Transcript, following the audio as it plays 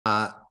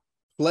Uh,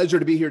 Pleasure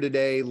to be here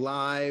today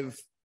live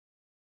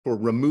for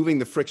removing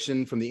the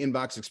friction from the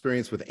inbox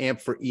experience with AMP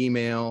for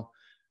email.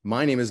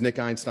 My name is Nick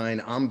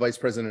Einstein. I'm Vice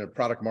President of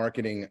Product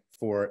Marketing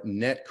for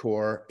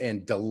Netcore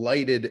and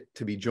delighted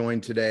to be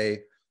joined today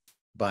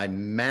by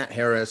Matt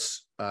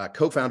Harris,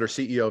 co-founder,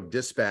 CEO of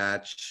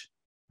Dyspatch.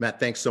 Matt,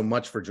 thanks so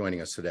much for joining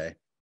us today.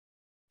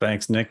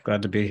 Thanks, Nick.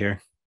 Glad to be here.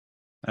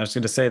 I was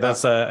going to say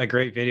that's a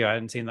great video. I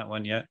hadn't seen that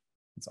one yet.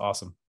 It's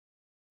awesome.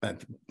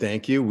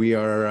 Thank you. We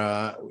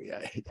are,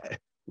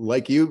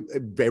 like you,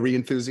 very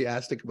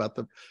enthusiastic about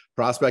the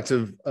prospects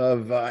of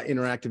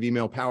interactive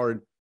email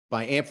powered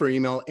by AMP for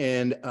email.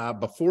 And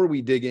before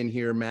we dig in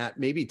here, Matt,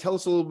 maybe tell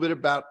us a little bit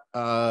about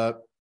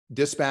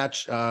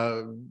Dyspatch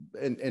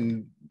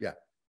and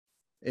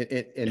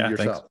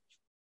yourself.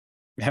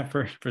 Yeah,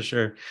 for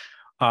sure.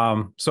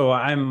 So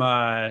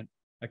I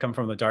come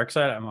from the dark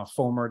side. I'm a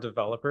former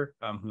developer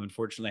who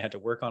unfortunately had to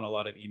work on a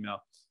lot of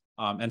email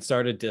and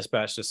started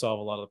Dyspatch to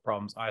solve a lot of the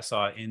problems I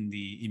saw in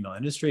the email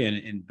industry and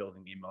in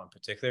building email in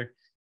particular.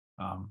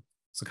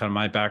 So kind of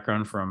my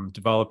background from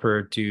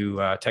developer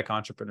to tech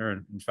entrepreneur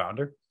and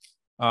founder.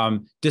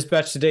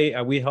 Dyspatch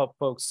today, we help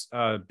folks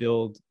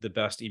build the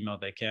best email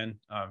they can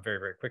very,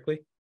 very quickly.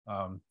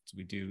 So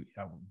we do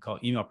what we call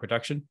email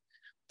production,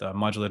 the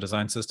modular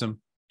design system.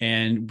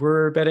 And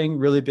we're betting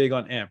really big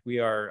on AMP. We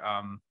are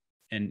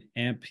an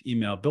AMP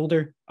email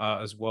builder,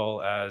 as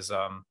well as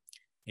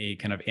a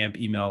kind of AMP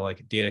email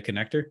like data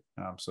connector.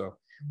 So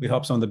we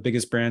help some of the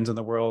biggest brands in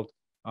the world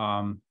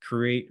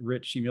create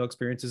rich email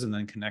experiences and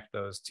then connect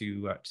those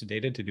to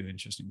data to do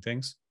interesting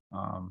things.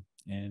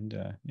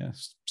 Yeah,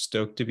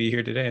 stoked to be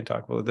here today and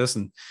talk about this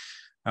and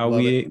how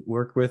we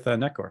work with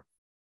Netcore.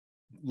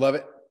 Love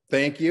it.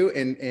 Thank you.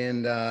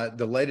 And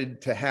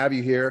delighted to have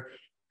you here.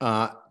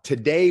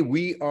 Today,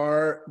 we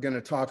are going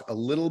to talk a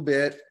little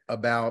bit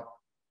about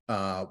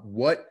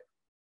what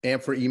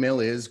AMP for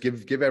email is,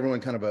 give everyone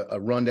kind of a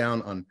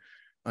rundown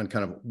on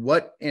kind of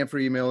what AMP for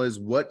email is,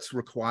 what's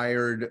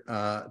required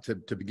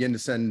to begin to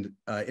send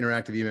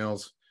interactive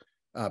emails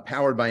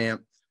powered by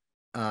AMP,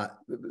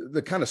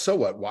 the kind of so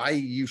what, why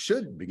you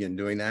should begin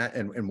doing that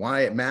and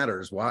why it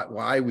matters,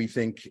 why we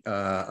think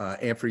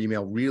AMP for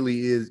email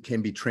really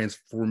can be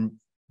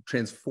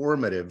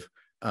transformative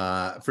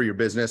for your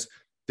business,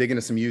 dig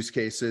into some use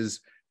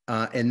cases,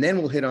 and then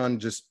we'll hit on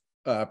just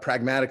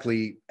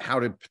pragmatically how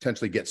to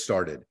potentially get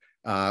started.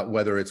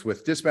 Whether it's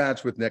with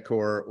Dyspatch, with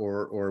Netcore,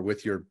 or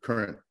with your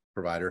current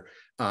provider.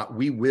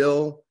 We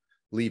will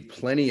leave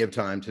plenty of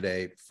time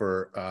today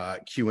for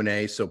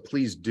Q&A, so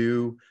please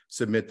do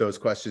submit those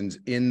questions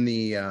in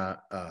the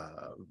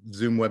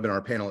Zoom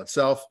webinar panel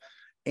itself.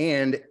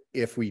 And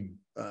if you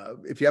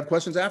have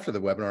questions after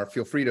the webinar,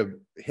 feel free to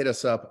hit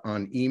us up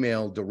on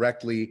email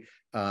directly.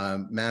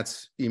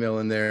 Matt's email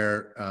in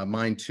there,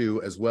 mine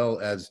too, as well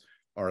as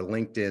our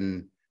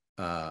LinkedIn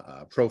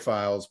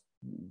profiles.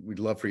 We'd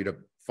love for you to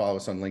follow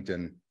us on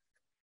LinkedIn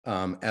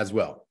as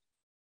well.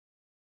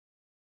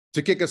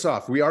 To kick us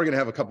off, we are going to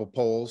have a couple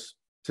polls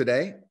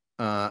today.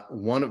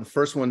 One of the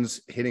first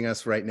ones hitting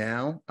us right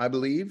now, I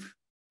believe.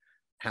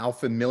 How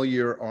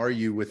familiar are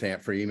you with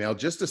AMP for email?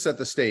 Just to set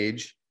the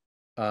stage,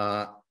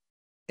 and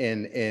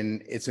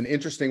it's an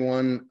interesting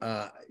one.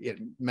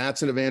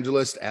 Matt's an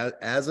evangelist,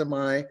 as am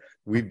I.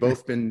 We've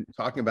both been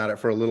talking about it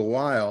for a little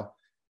while,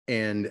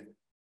 and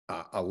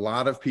a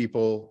lot of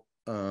people,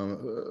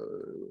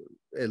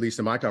 at least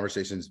in my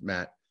conversations,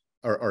 Matt,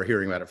 are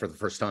hearing about it for the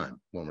first time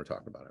when we're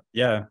talking about it.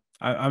 Yeah,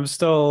 I'm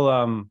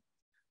still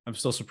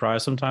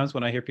surprised sometimes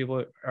when I hear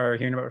people are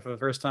hearing about it for the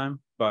first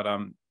time. But I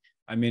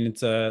mean,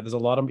 it's there's a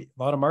lot of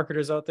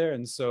marketers out there,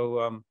 and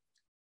so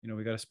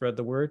we got to spread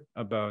the word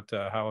about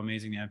how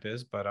amazing AMP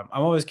is. But I'm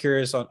always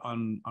curious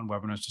on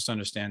webinars just to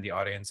understand the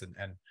audience and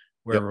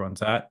where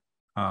everyone's at.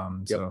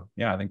 So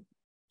yeah, I think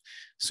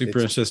super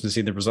interested to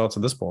see the results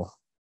of this poll.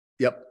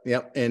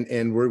 Yep.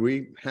 And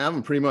we have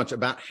them pretty much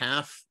about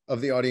half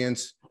of the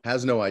audience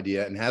has no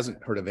idea and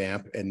hasn't heard of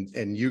AMP,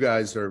 and you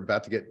guys are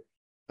about to get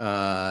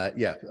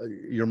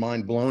your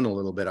mind blown a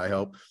little bit, I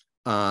hope.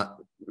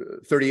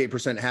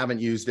 38%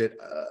 haven't used it,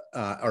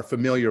 are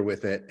familiar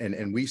with it,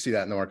 and we see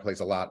that in the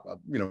marketplace a lot.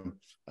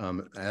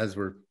 As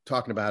we're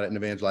talking about it and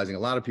evangelizing, a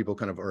lot of people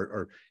kind of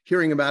are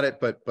hearing about it,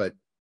 but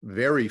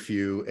very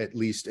few, at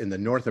least in the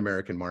North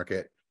American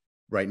market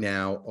right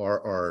now,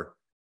 are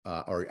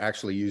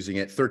actually using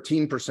it.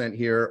 13%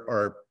 here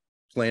are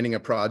planning a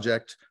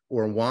project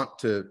or want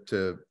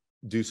to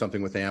do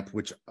something with AMP,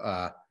 which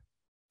I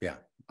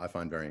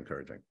find very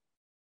encouraging.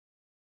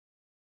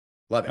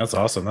 Love it. That's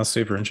awesome. That's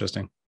super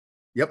interesting.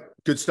 Yep,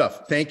 good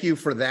stuff. Thank you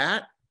for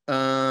that.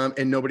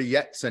 And nobody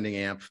yet sending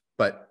AMP,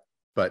 but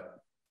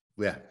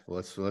yeah,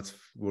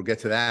 we'll get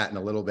to that in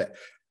a little bit.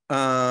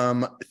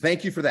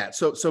 Thank you for that.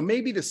 So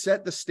maybe to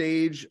set the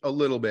stage a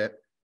little bit,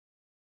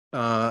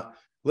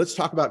 let's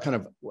talk about kind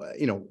of,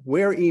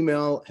 where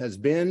email has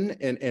been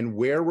and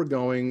where we're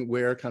going,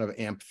 where kind of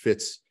AMP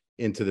fits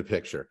into the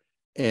picture.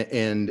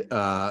 And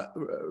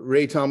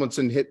Ray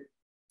Tomlinson hit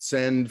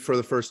send for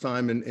the first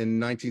time in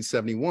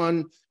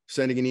 1971,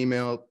 sending an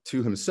email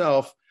to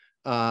himself.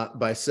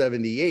 By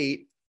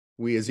 78,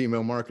 we as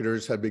email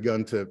marketers had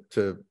begun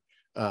to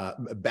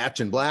batch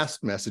and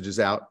blast messages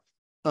out.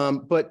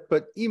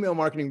 But email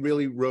marketing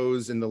really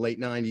rose in the late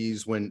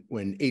 90s when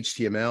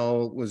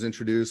HTML was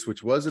introduced,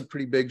 which was a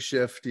pretty big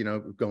shift,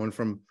 going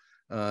from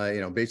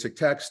basic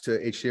text to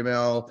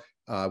HTML,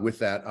 with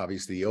that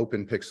obviously the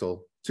open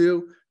pixel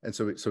 2. And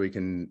so we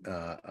can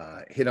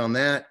hit on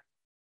that,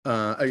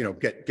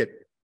 get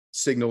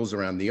signals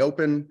around the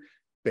open.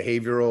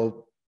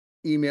 Behavioral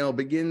email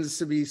begins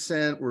to be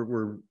sent.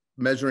 We're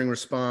measuring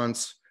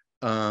response,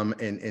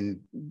 and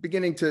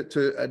beginning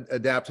to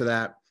adapt to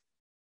that.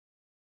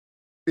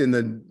 In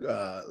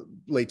the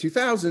late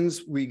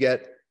 2000s, we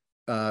get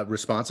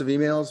responsive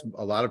emails.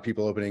 A lot of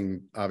people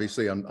opening,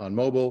 obviously, on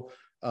mobile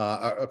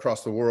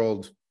across the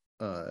world.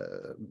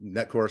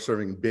 Netcore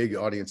serving big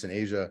audience in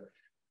Asia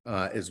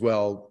as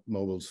well.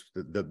 Mobile's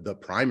the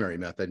primary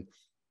method.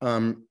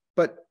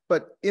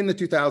 But in the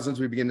 2000s,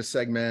 we begin to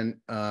segment.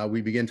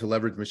 We begin to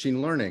leverage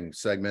machine learning,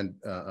 segment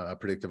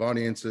predictive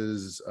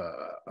audiences,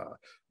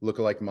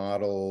 lookalike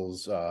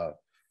models,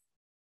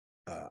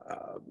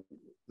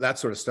 that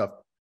sort of stuff.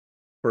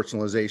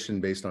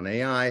 Personalization based on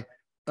AI,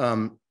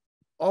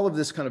 all of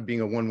this kind of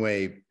being a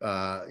one-way,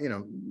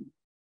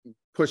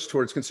 push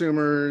towards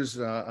consumers,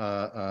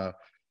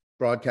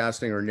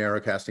 broadcasting or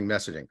narrowcasting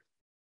messaging.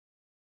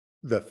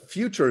 The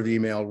future of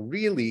email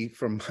really,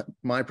 from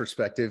my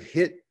perspective,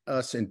 hit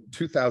us in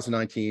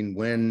 2019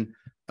 when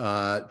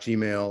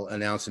Gmail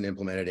announced and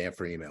implemented AMP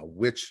for email,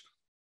 which,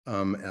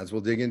 as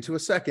we'll dig into a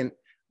second,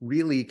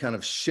 really kind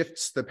of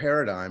shifts the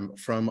paradigm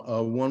from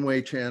a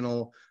one-way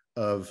channel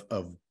of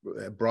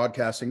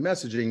broadcasting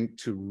messaging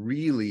to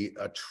really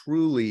a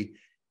truly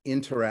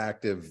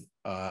interactive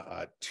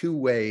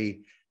two-way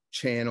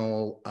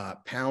channel,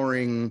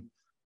 powering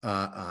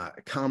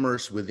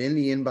commerce within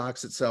the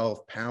inbox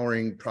itself,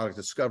 powering product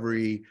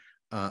discovery,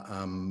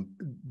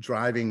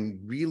 driving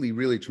really,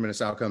 really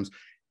tremendous outcomes,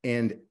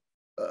 and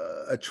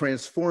a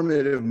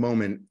transformative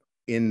moment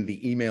in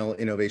the email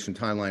innovation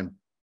timeline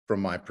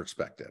from my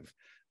perspective.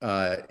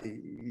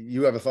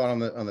 You have a thought on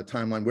the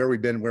timeline, where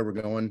we've been, where we're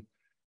going,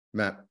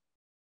 Matt?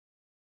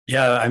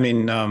 Yeah, I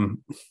mean, I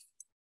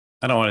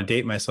don't want to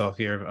date myself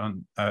here.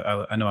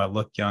 I know I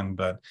look young,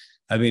 but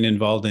I've been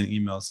involved in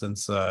email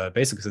since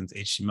basically since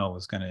HTML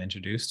was kind of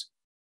introduced,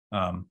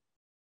 a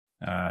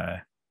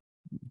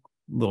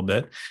little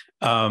bit.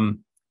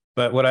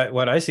 But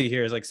what I see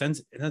here is like,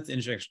 since that's the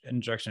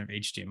introduction of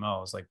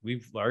HTML, is like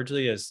we've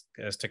largely as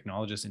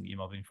technologists in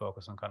email been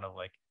focused on kind of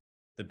like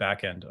the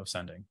back end of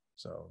sending.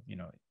 So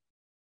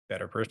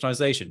better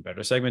personalization,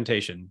 better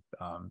segmentation,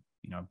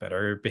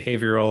 better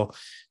behavioral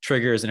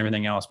triggers and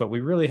everything else. But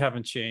we really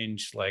haven't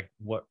changed like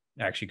what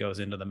actually goes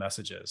into the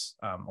messages,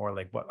 or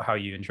like how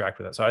you interact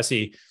with it. So I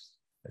see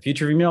the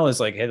future of email is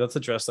like, hey, let's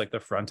address like the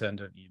front end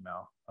of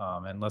email,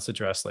 and let's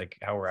address like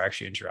how we're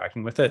actually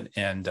interacting with it.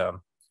 And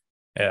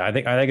I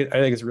think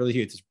it's really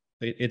huge.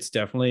 It's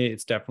definitely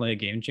a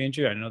game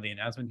changer. I know the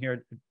announcement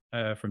here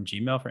from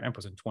Gmail for AMP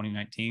was in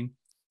 2019.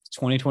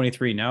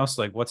 2023 now.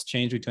 So like, what's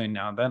changed between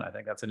now and then? I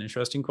think that's an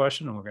interesting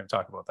question, and we're going to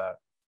talk about that.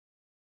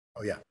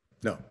 Oh yeah,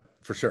 no,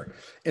 for sure.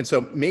 And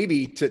so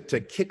maybe to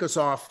kick us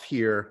off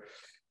here,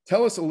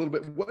 tell us a little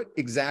bit, what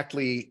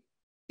exactly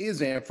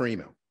is AMP for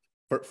email?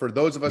 For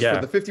those of us,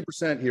 for the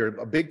 50% here,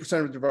 a big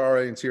percentage of our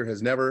audience here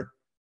has never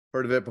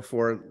heard of it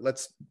before.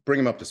 Let's bring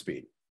them up to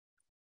speed.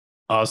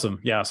 Awesome.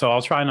 Yeah. So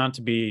I'll try not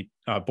to be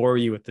bore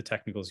you with the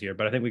technicals here,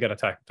 but I think we got to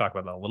talk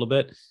about that a little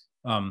bit.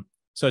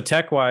 So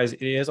tech-wise,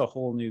 it is a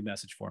whole new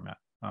message format,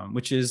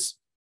 which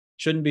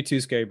shouldn't be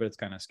too scary, but it's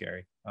kind of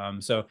scary.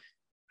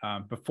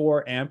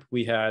 Before AMP,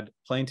 we had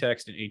plain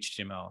text and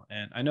HTML.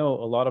 And I know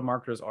a lot of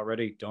marketers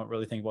already don't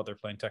really think about their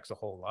plain text a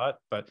whole lot,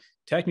 but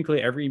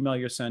technically every email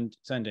you're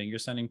sending, you're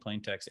sending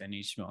plain text and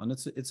HTML. And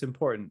it's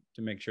important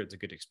to make sure it's a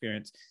good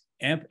experience.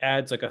 AMP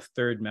adds like a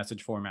third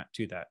message format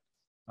to that.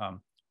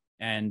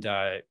 And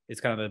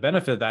it's kind of the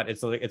benefit of that.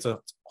 It's a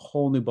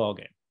whole new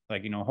ballgame,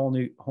 like,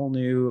 whole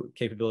new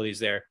capabilities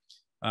there.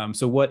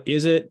 So what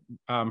is it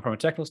from a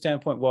technical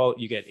standpoint? Well,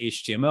 you get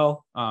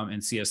HTML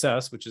and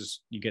CSS, which is,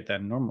 you get that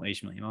in normal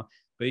HTML email,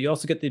 but you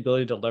also get the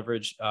ability to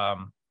leverage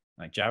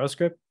like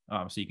JavaScript.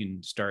 So you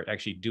can start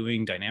actually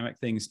doing dynamic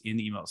things in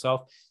the email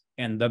itself.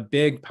 And the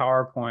big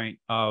PowerPoint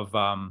of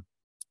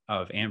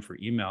AMP for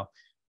email,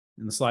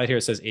 in the slide here,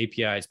 it says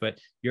APIs, but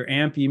your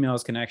AMP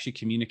emails can actually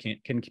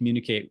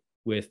communicate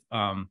with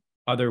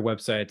other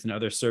websites and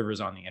other servers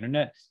on the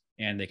internet,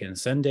 and they can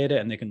send data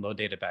and they can load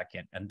data back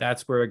in. And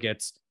that's where it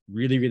gets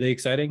really, really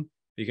exciting,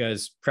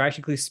 because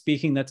practically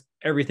speaking, that's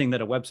everything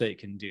that a website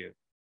can do.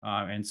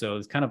 And so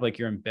it's kind of like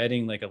you're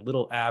embedding like a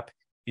little app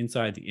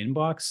inside the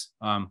inbox,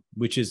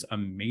 which is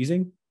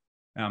amazing.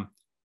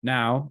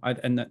 Now,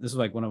 this is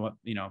like one of what,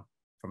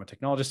 from a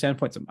technology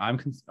standpoint,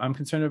 I'm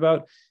concerned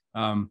about.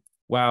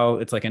 Wow,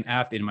 it's like an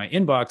app in my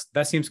inbox.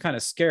 That seems kind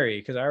of scary,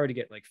 because I already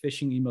get like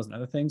phishing emails and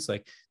other things.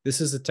 Like, this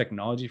is a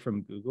technology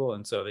from Google,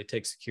 and so they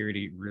take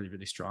security really,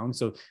 really strong.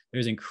 So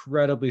there's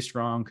incredibly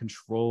strong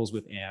controls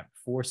with AMP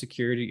for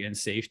security and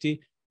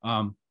safety.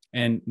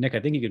 And Nick, I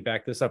think you could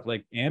back this up.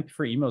 Like, AMP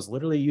for email is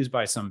literally used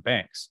by some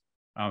banks.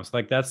 So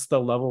like that's the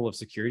level of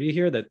security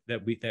here that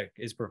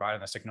is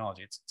providing this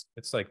technology.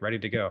 It's like ready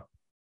to go.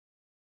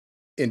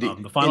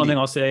 Indeed. The final Indeed. thing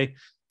I'll say,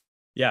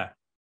 yeah,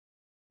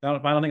 the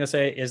final thing I'll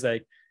say is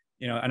like,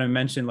 you know, and I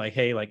mentioned like,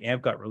 hey, like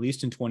AMP got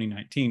released in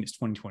 2019, it's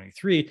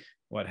 2023.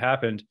 What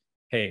happened?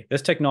 Hey,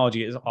 this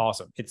technology is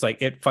awesome. It's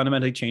like it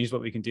fundamentally changed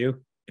what we can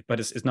do, but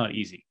it's not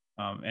easy.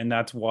 And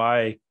that's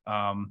why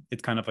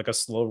it's kind of like a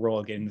slow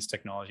roll getting this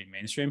technology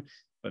mainstream.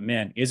 But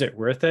man, is it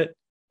worth it?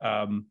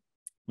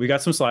 We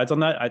got some slides on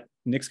that.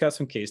 Nick's got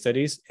some case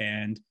studies,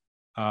 and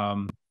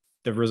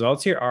the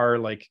results here are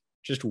like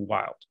just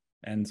wild.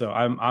 And so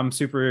I'm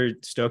super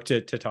stoked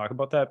to talk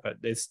about that, but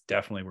it's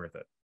definitely worth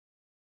it.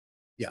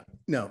 Yeah,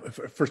 no,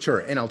 for sure.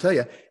 And I'll tell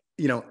you,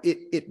 you know,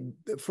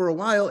 it for a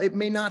while, it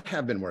may not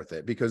have been worth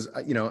it because,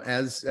 you know,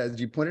 as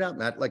you pointed out,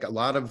 Matt, like a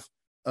lot of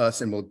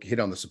us, and we'll hit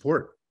on the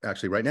support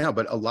actually right now,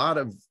 but a lot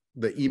of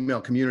the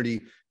email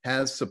community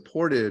has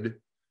supported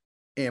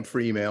AMP for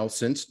email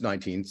since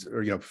 19,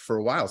 or, you know, for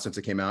a while since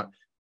it came out,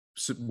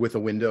 with a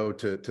window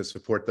to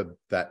support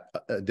that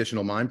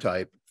additional MIME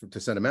type to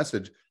send a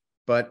message.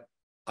 But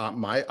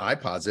I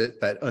posit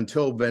that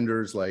until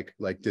vendors like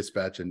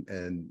Dyspatch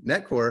and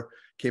Netcore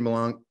came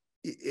along,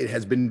 it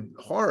has been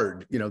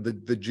hard. You know,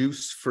 the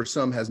juice for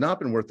some has not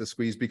been worth the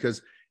squeeze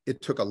because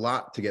it took a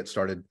lot to get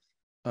started.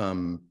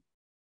 It's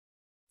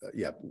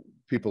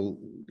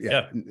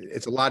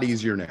a lot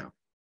easier now.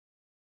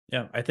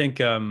 Yeah, I think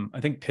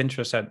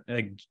Pinterest had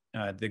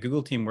the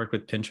Google team worked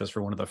with Pinterest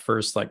for one of the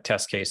first like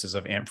test cases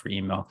of AMP for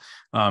email.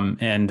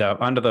 And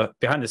behind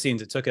the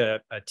scenes, it took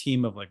a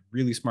team of like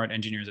really smart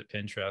engineers at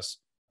Pinterest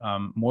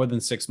more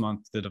than 6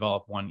 months to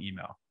develop one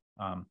email.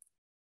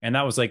 And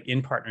that was like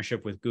in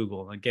partnership with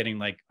Google, like getting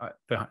like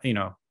back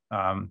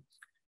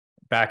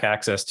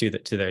access to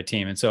their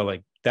team. And so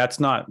like that's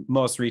not,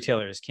 most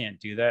retailers can't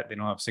do that. They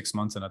don't have 6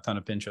 months and a ton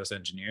of Pinterest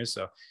engineers.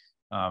 So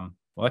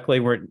luckily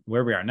where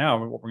we are now,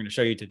 what we're going to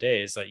show you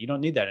today is that you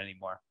don't need that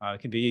anymore. It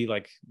can be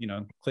like, you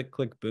know, click,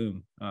 click,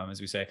 boom,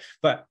 as we say.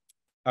 But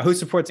who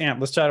supports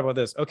AMP? Let's chat about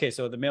this. Okay,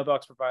 so the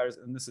mailbox providers,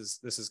 and this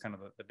is kind of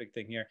the big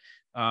thing here.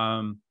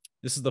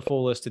 This is the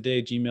full list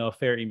today: Gmail,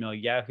 Fair Email,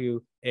 Yahoo,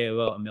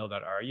 AOL, and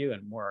Mail.ru,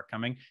 and more are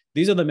coming.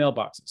 These are the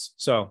mailboxes.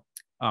 So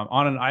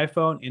on an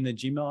iPhone in the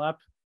Gmail app,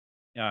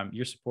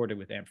 you're supported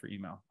with AMP for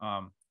email.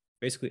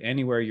 Basically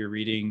anywhere you're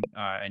reading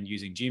and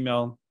using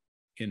Gmail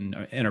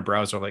in a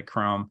browser like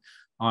Chrome,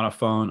 on a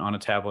phone, on a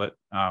tablet,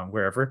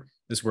 wherever,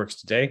 this works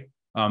today.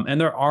 And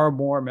there are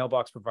more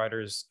mailbox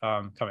providers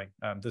coming.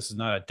 This is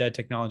not a dead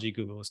technology.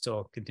 Google is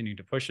still continuing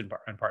to push and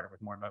partner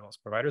with more mailbox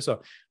providers.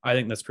 So I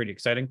think that's pretty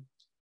exciting.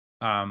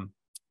 On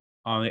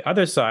the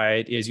other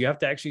side is you have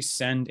to actually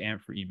send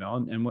AMP for email.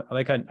 And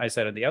like I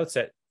said at the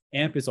outset,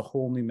 AMP is a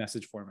whole new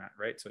message format,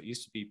 right? So it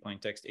used to be plain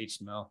text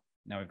HTML.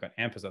 Now we've got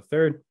AMP as a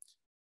third.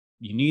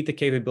 You need the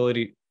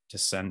capability to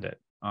send it.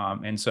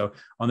 And so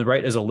on the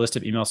right is a list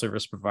of email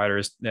service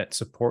providers that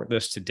support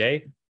this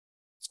today.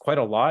 It's quite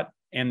a lot.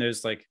 And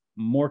there's like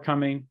more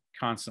coming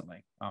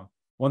constantly.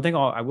 One thing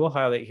I will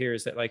highlight here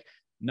is that like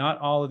not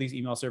all of these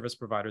email service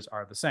providers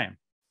are the same.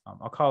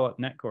 I'll call it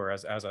Netcore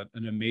as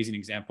an amazing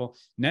example.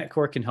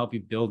 Netcore can help you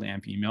build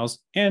AMP emails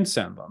and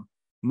send them.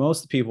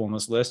 Most people on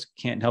this list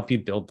can't help you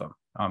build them.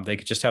 They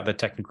could just have the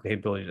technical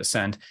capability to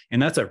send.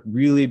 And that's a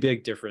really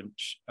big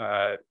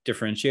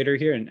differentiator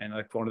here. And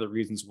like one of the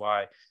reasons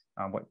why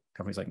what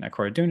companies like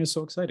Netcore are doing is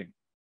so exciting.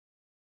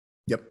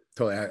 Yep,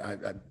 totally.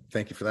 I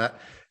thank you for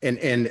that. And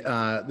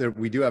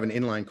we do have an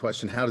inline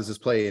question. How does this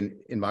play in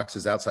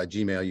inboxes outside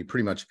Gmail? You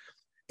pretty much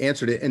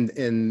answered it.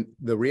 And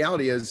the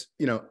reality is,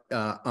 you know,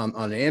 on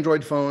an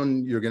Android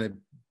phone, you're gonna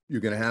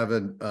have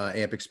an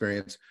AMP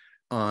experience.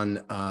 On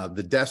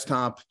the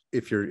desktop,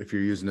 if you're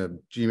using a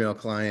Gmail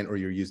client or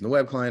you're using the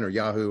web client or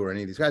Yahoo or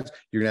any of these guys,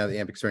 you're gonna have the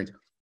AMP experience.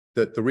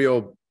 The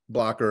real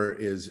blocker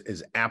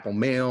is Apple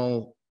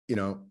Mail. You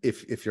know,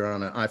 if you're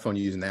on an iPhone,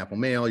 you're using the Apple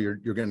Mail, you're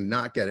going to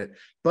not get it,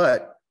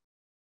 but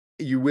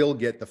you will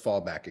get the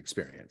fallback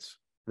experience,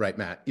 right,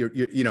 Matt?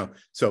 You know,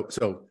 so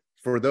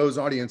for those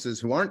audiences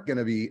who aren't going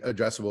to be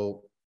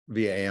addressable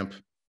via AMP,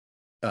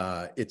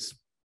 it's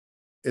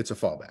a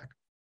fallback.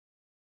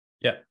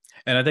 Yeah,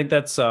 and I think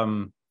that's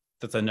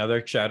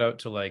another shout out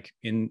to like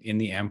in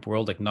the AMP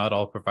world, like not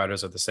all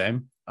providers are the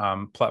same.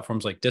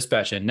 Platforms like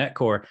Dyspatch and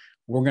Netcore,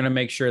 we're going to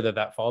make sure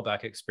that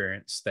fallback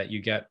experience that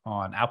you get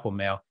on Apple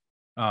Mail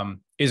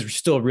is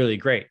still really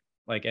great.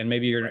 Like, and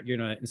maybe you're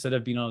gonna, instead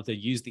of being able to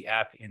use the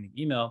app in the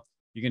email,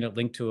 you're going to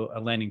link to a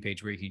landing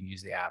page where you can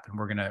use the app, and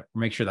we're going to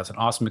make sure that's an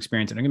awesome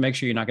experience. And we're going to make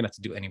sure you're not going to have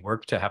to do any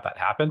work to have that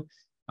happen.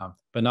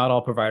 But not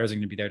all providers are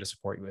going to be there to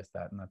support you with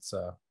that, and that's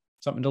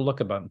something to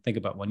look about and think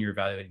about when you're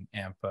evaluating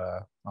AMP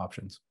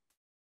options.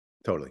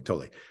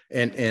 Totally.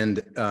 And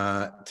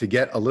to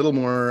get a little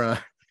more,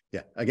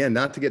 again,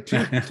 not to get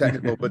too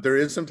technical, but there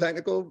is some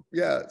technical,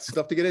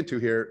 stuff to get into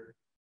here.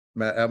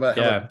 Matt, how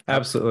about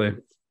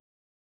absolutely.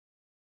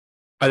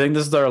 I think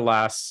this is our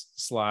last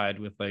slide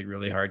with like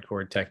really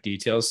hardcore tech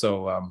details.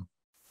 So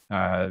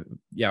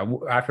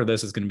after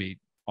this is going to be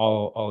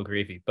all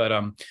gravy. But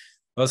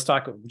let's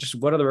talk just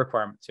what are the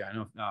requirements. Yeah, I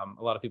know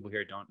a lot of people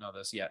here don't know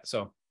this yet.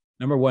 So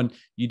number one,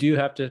 you do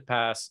have to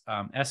pass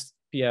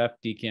SPF,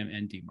 DKIM,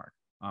 and DMARC.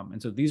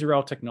 And so these are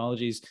all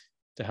technologies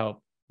to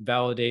help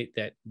validate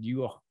that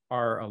you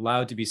are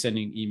allowed to be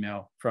sending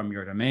email from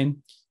your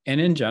domain. And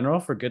in general,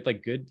 for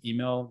good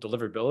email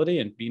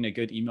deliverability and being a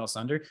good email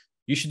sender,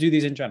 you should do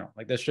these in general.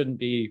 Like this shouldn't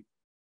be,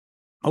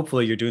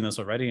 hopefully you're doing this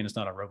already and it's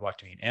not a roadblock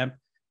to being AMP.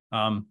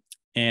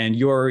 And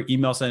your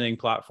email sending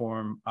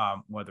platform,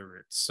 whether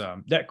it's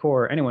Netcore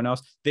or anyone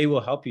else, they will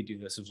help you do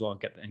this as well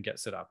and get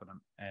set up with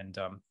them. And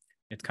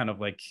it's kind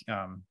of like,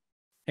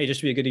 hey,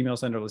 just to be a good email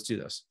sender, let's do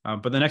this.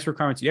 But the next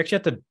requirements, you actually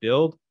have to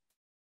build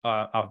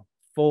a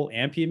full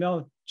AMP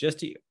email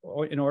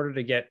in order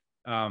to get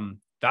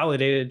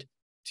validated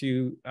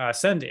to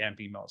send AMP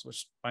emails,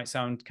 which might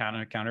sound kind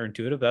of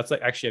counterintuitive. That's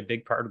like actually a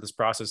big part of this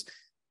process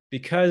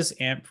because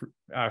AMP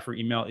for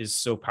email is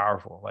so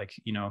powerful. Like,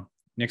 you know,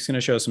 Nick's going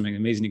to show some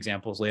amazing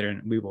examples later,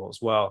 and we will as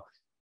well.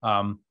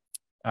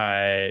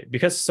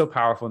 Because it's so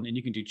powerful, and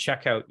you can do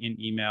checkout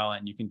in email,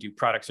 and you can do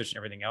product search and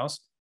everything else.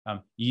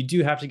 You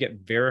do have to get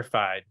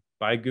verified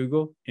by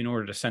Google in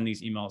order to send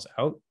these emails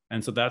out,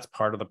 and so that's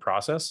part of the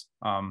process.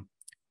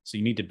 So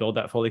you need to build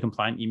that fully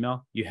compliant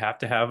email. You have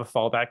to have a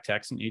fallback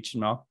text in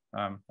HTML.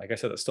 Like I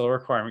said, that's still a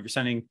requirement. You're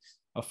sending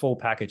a full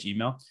package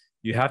email.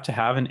 You have to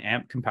have an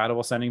AMP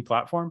compatible sending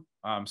platform.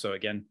 So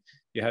again,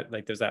 you have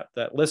like there's that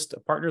list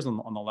of partners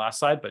on the last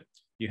slide, but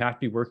you have to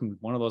be working with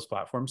one of those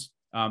platforms.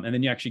 And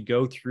then you actually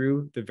go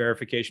through the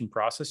verification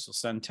process. You'll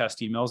send test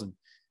emails, and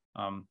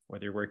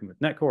whether you're working with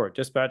Netcore or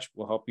Dyspatch,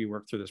 will help you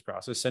work through this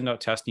process. Send out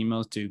test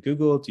emails to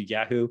Google, to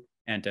Yahoo,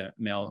 and to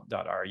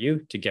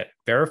mail.ru to get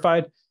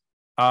verified.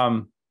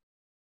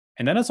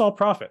 And then it's all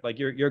profit. Like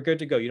you're good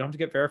to go. You don't have to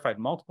get verified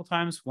multiple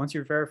times. Once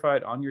you're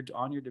verified on your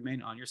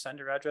domain, on your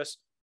sender address,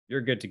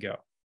 you're good to go.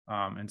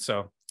 And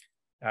so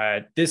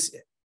this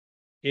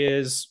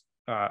is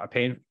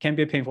can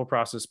be a painful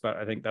process, but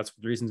I think that's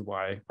the reasons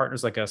why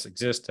partners like us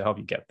exist to help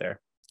you get there.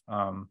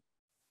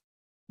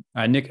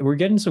 Nick, we're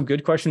getting some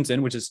good questions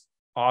in, which is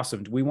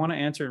awesome. Do we want to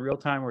answer in real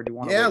time, or do you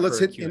want to? Yeah, let's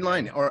hit in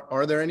line.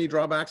 Are there any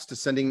drawbacks to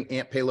sending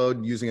AMP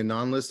payload using a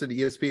non-listed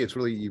ESP? It's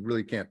really, you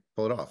really can't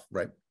pull it off,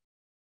 right?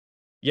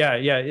 Yeah,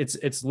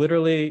 it's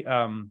literally.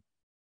 I'm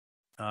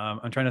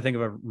trying to think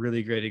of a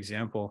really great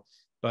example,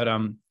 but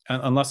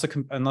unless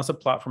a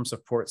platform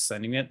supports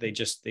sending it, they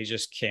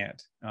just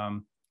can't.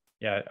 A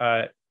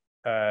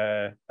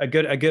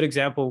good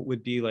example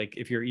would be like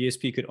if your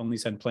ESP could only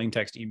send plain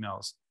text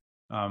emails.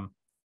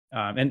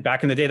 And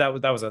back in the day, that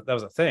was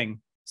a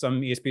thing.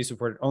 Some ESPs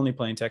supported only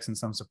plain text, and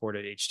some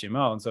supported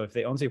HTML. And so if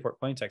they only support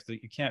plain text,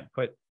 you can't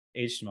put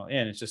HTML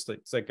in. It's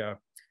like a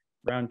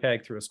round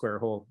peg through a square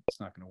hole.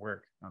 It's not going to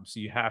work. So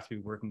you have to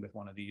be working with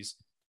one of these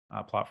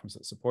platforms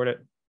that support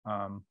it.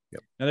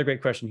 Yep. Another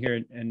great question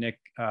here, and Nick,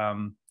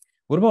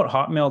 what about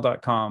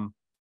hotmail.com?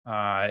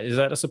 Is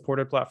that a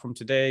supported platform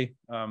today?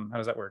 How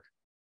does that work?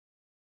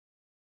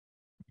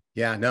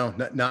 Yeah, no,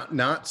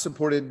 not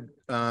supported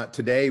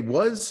today.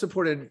 Was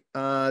supported,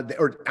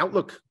 or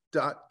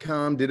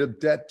Outlook.com did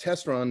a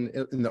test run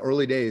in the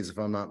early days, if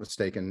I'm not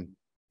mistaken,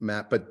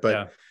 Matt, but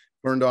yeah,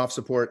 burned off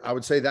support. I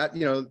would say that,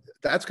 you know,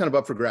 that's kind of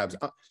up for grabs.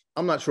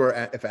 I'm not sure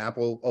if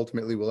Apple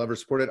ultimately will ever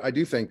support it. I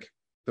do think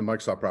the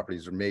Microsoft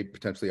properties are maybe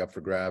potentially up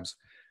for grabs.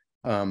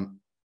 And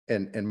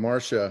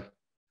Marcia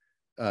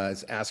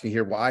is asking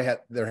here why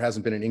there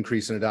hasn't been an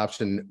increase in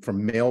adoption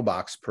from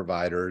mailbox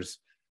providers.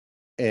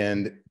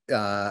 And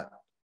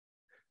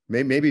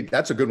maybe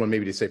that's a good one,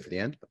 maybe to say for the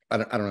end. I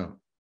don't know.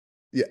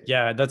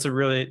 Yeah, that's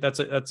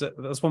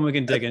one we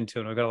can dig into,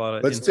 and we've got a lot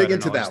of. Let's dig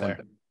into that one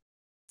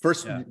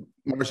first. Yeah.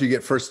 Marcia, you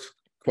get first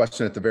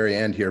question at the very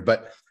end here,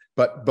 but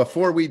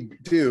before we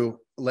do,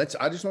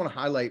 I just want to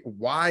highlight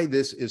why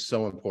this is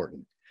so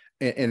important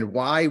and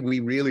why we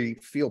really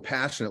feel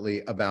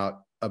passionately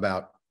about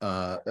the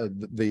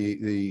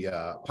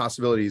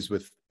possibilities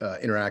with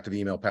interactive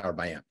email powered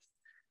by AMP.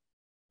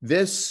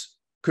 This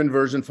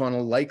conversion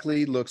funnel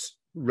likely looks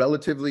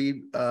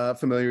relatively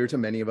familiar to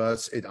many of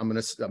us. I'm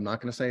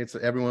not going to say it's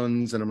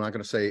everyone's, and I'm not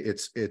going to say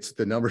it's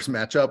the numbers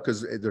match up,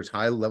 because there's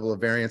high level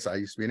of variance. I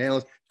used to be an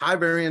analyst, high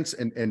variance,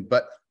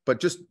 but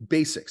just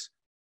basics.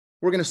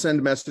 We're going to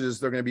send messages.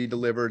 They're going to be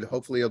delivered.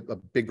 Hopefully a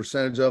big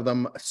percentage of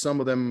them. Some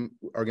of them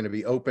are going to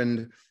be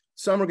opened.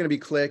 Some are going to be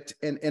clicked,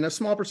 and a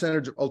small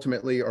percentage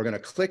ultimately are going to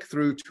click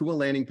through to a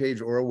landing page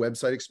or a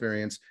website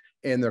experience,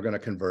 and they're going to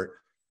convert.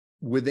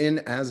 Within,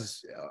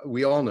 as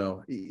we all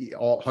know,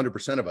 all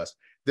 100% of us,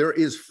 there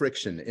is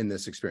friction in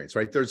this experience,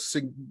 right? There's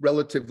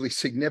relatively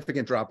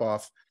significant drop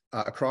off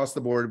across the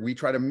board. We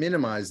try to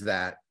minimize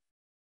that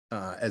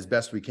as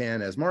best we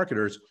can as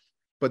marketers,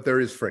 but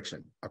there is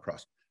friction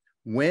across.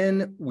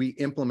 When we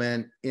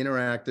implement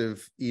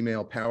interactive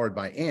email powered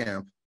by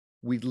AMP,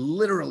 we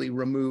literally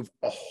remove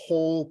a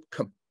whole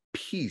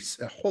piece,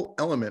 a whole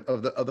element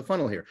of the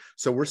funnel here.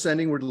 So we're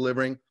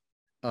delivering.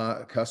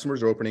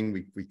 Customers are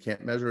opening. We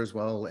can't measure as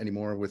well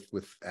anymore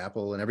with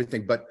Apple and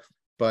everything,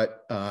 but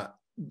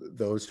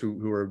those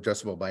who are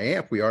adjustable by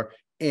AMP, we are,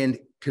 and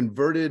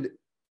converted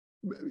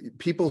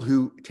people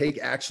who take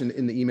action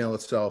in the email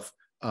itself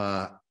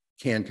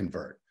can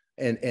convert.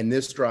 And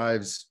this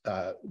drives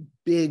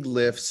big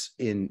lifts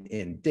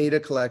in data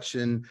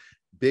collection,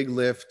 big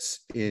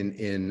lifts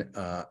in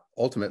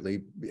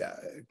ultimately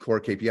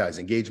core KPIs,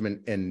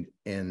 engagement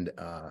and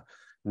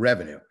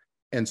revenue.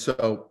 And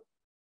so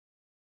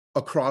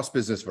across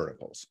business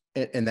verticals,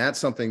 and that's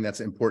something that's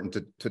important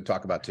to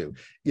talk about too.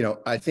 You know,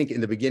 I think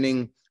in the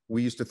beginning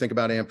we used to think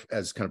about AMP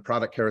as kind of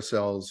product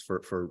carousels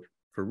for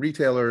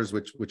retailers,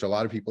 which a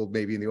lot of people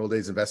maybe in the old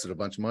days invested a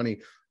bunch of money,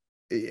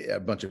 a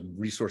bunch of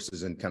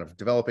resources in kind of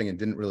developing and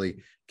didn't really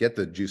get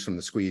the juice from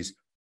the squeeze.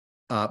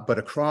 But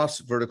across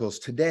verticals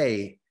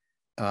today,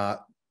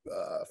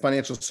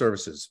 financial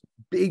services,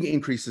 big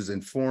increases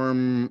in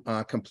form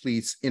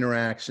completes,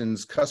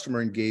 interactions,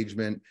 customer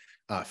engagement,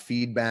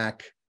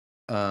 feedback,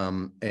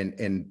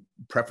 and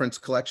preference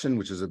collection,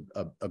 which is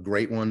a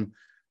great one.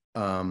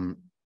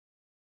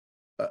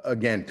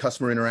 Again,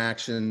 customer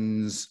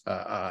interactions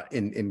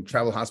in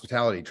travel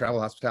hospitality.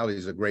 Travel hospitality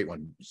is a great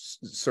one.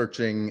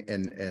 Searching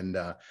and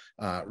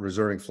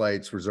reserving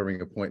flights, reserving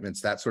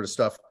appointments, that sort of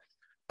stuff.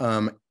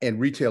 And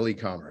retail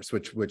e-commerce,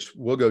 which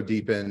we'll go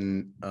deep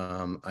in.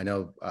 I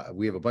know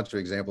we have a bunch of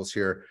examples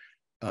here,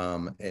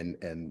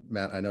 and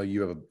Matt, I know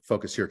you have a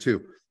focus here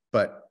too.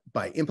 But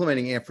by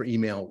implementing AMP for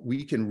email,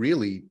 we can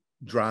really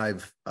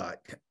drive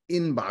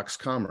inbox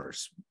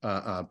commerce.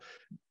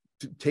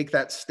 To take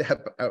that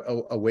step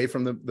away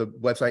from the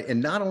website, and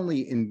not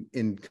only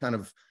in kind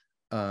of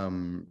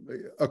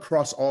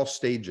across all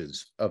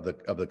stages of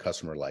the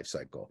customer life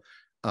cycle,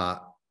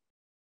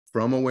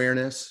 from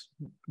awareness,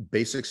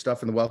 basic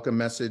stuff in the welcome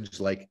message,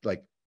 like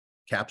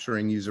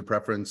capturing user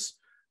preference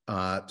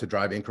to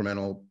drive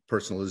incremental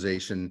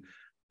personalization,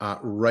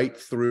 right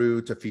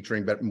through to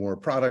featuring more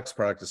products,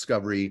 product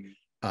discovery,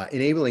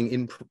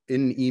 enabling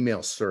in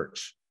email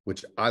search,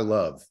 which I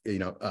love. You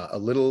know, a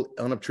little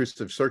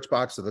unobtrusive search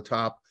box at the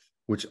top,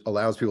 which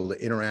allows people to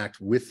interact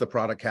with the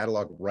product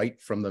catalog right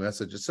from the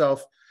message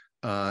itself.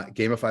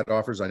 Gamified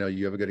offers, I know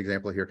you have a good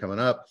example here coming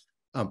up.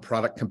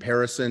 Product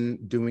comparison,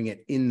 doing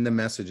it in the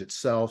message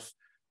itself.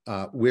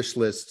 Wish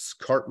lists,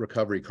 cart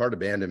recovery, cart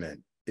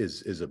abandonment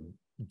is a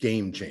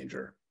game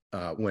changer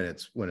when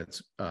it's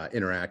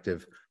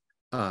interactive.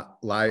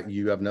 Live,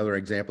 you have another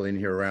example in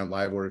here around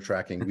live order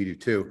tracking. We do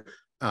too.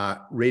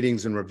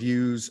 Ratings and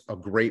reviews, a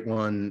great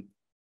one.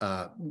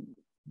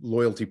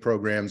 Loyalty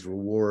programs,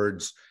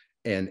 rewards,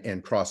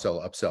 and cross-sell,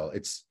 upsell.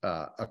 It's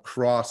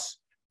across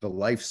the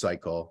life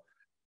cycle,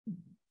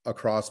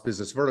 across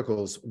business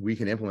verticals, we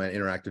can implement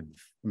interactive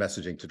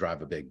messaging to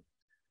drive a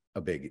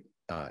big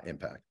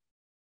impact.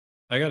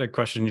 I got a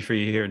question for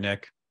you here,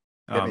 Nick.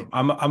 You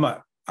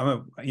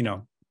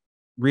know,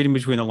 reading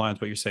between the lines,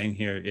 what you're saying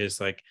here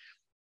is like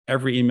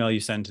every email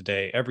you send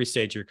today, every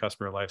stage of your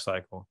customer life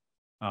cycle,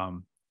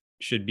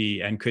 should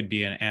be and could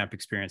be an AMP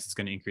experience that's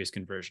going to increase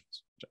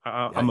conversions.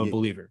 I'm a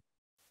believer,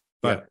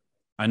 but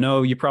I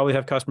know you probably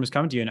have customers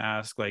come to you and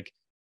ask like,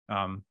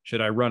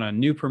 should I run a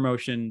new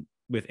promotion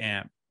with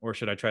AMP, or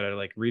should I try to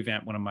like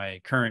revamp one of my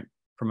current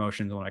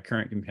promotions, one of my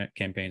current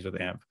campaigns with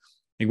AMP?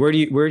 Like, where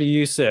do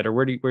you sit, or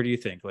where do you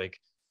think, like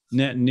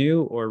net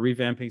new or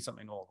revamping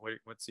something old?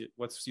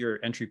 What's your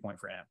entry point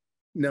for AMP?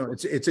 No,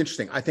 it's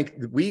interesting. I think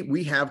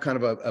we have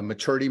kind of a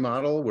maturity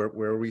model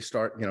where we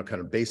start, you know,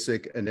 kind of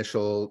basic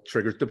initial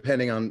triggers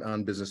depending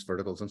on business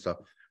verticals and stuff.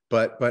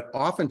 But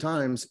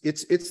oftentimes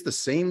it's the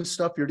same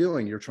stuff you're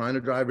doing. You're trying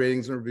to drive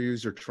ratings and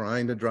reviews. You're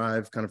trying to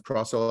drive kind of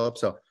cross-sell,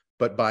 upsell.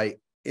 But by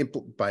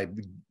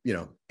you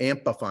know,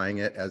 amplifying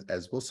it,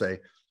 as we'll say,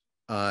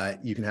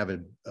 you can have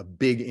a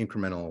big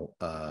incremental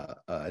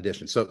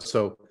addition.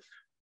 So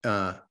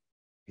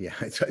yeah,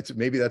 it's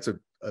maybe that's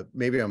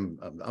maybe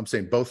I'm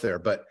saying both there,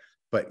 but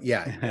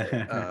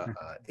yeah,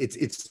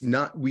 it's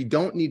not, we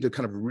don't need to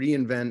kind of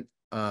reinvent,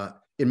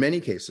 in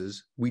many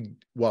cases,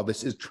 while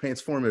this is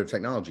transformative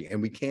technology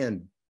and we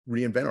can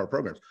reinvent our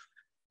programs,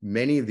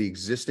 many of the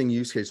existing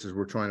use cases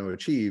we're trying to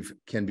achieve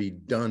can be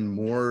done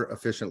more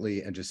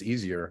efficiently and just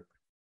easier,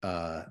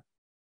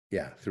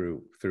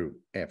 through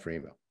AMP for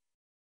email.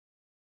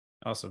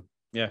 Awesome.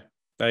 Yeah,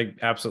 I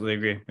absolutely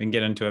agree. We can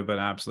get into it, but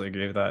I absolutely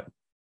agree with that.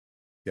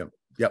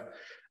 Yep.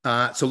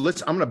 So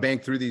I'm going to bang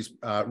through these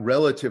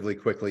relatively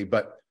quickly,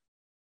 but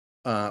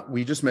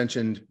we just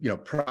mentioned, you know,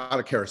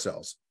 product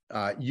carousels.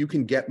 You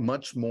can get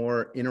much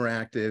more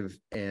interactive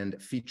and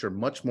feature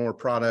much more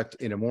product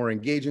in a more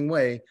engaging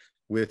way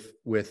with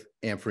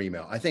AMP for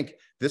email. I think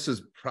this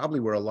is probably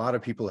where a lot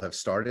of people have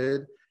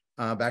started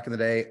back in the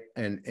day,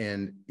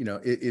 and you know,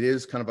 it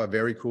is kind of a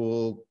very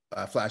cool,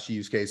 flashy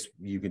use case.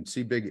 You can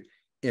see big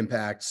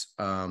impacts.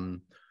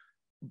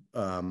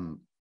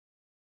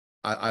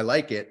 I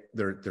like it.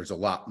 There's a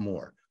lot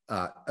more.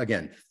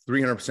 Again,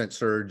 300%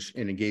 surge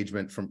in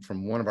engagement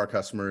from one of our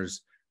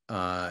customers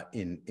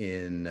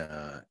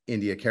in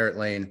India, Carrot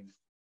Lane,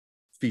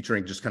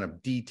 featuring just kind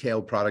of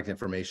detailed product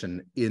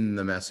information in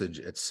the message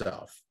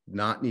itself,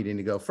 not needing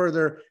to go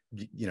further,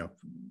 you know,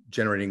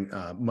 generating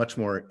much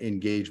more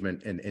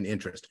engagement and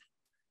interest.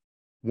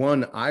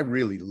 One I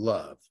really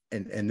love,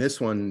 and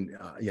this one,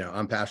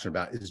 I'm passionate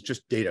about, is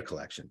just data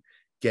collection.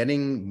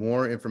 Getting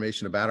more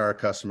information about our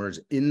customers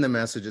in the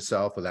message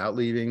itself without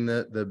leaving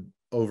the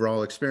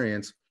overall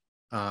experience.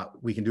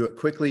 We can do it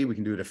quickly, we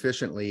can do it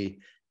efficiently,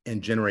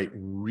 and generate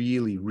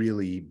really,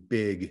 really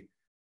big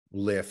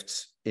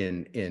lifts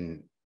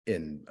in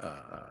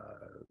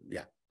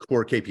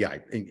core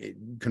KPI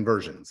in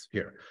conversions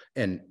here.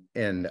 And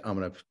I'm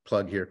going to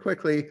plug here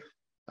quickly.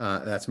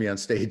 That's me on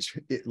stage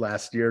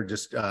last year,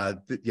 just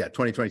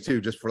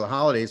 2022, just for the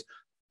holidays,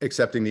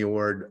 accepting the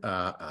award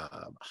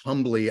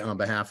humbly on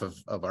behalf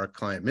of our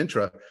client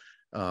Mintra,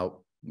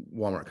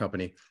 Walmart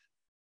company,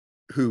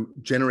 who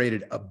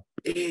generated a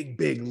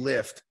big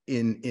lift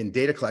in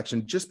data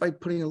collection just by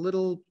putting a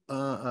little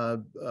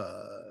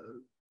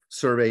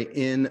survey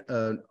in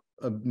a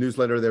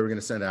newsletter they were going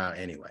to send out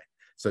anyway.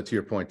 So to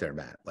your point there,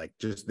 Matt, like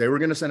just they were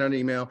going to send out an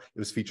email. It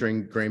was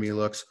featuring Grammy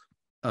looks.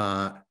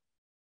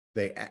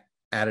 They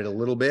added a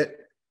little bit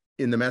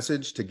in the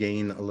message to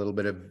gain a little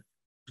bit of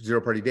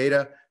zero-party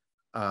data,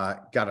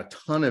 got a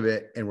ton of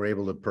it, and were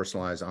able to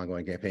personalize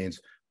ongoing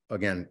campaigns.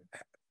 Again,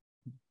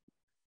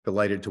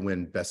 delighted to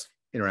win Best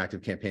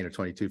Interactive Campaign of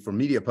 22 for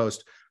Media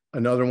Post.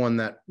 Another one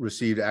that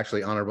received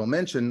actually honorable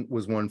mention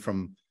was one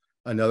from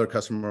another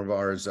customer of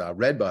ours,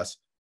 Redbus.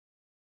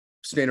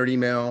 Standard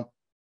email,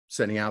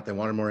 sending out, they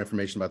wanted more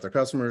information about their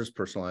customers,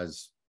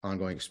 personalized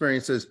ongoing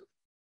experiences.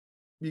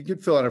 You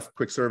could fill out a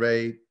quick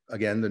survey.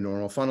 Again, the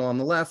normal funnel on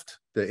the left,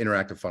 the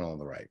interactive funnel on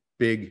the right.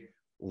 Big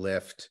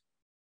lift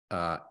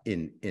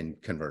in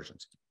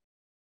conversions.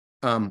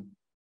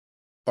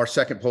 Our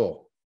second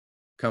poll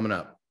coming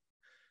up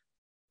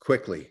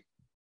quickly.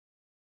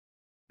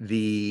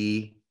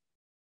 If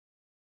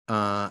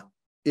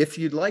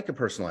you'd like a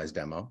personalized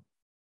demo,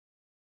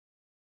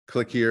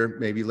 click here,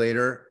 maybe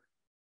later.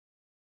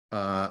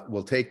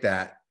 We'll take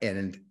that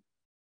and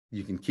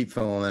you can keep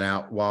filling it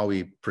out while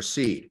we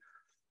proceed.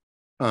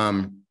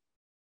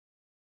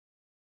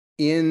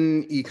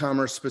 In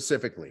e-commerce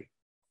specifically,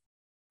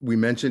 we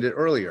mentioned it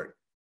earlier,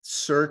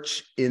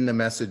 search in the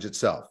message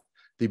itself,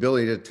 the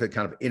ability to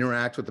kind of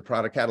interact with the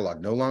product catalog,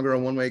 no longer a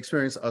one-way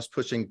experience, us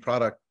pushing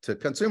product to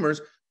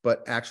consumers,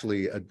 but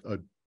actually a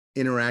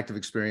interactive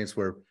experience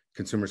where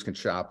consumers can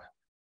shop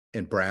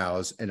and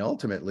browse, and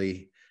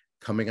ultimately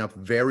coming up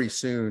very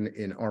soon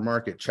in our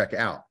market, check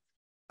out.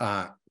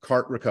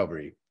 Cart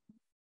recovery,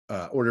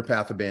 order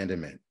path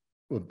abandonment,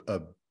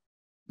 a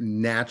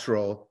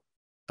natural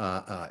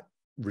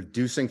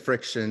reducing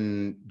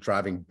friction,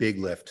 driving big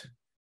lift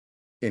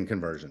in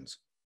conversions.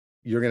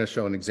 You're going to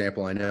show an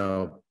example, I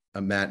know,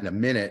 Matt, in a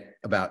minute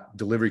about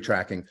delivery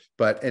tracking,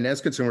 and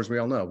as consumers, we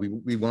all know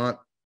we want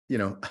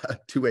a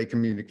two-way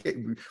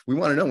communication. We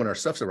want to know when our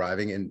stuff's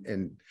arriving,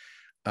 and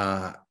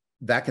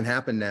that can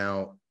happen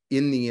now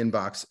in the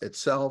inbox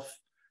itself.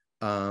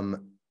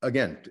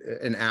 Again,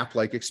 an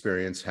app-like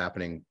experience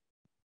happening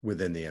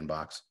within the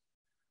inbox.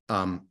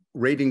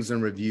 Ratings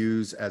and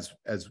reviews, as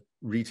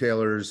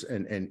retailers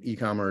and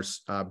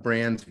e-commerce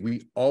brands,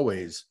 we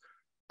always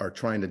are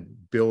trying to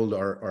build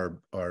our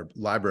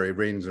library of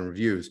ratings and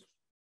reviews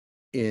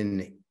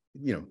in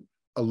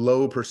a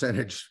low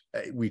percentage.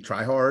 We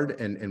try hard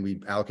and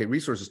we allocate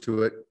resources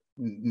to it.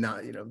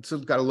 Not so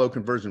it's got a low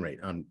conversion rate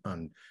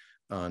on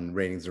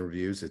ratings and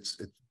reviews.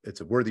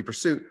 It's a worthy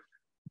pursuit.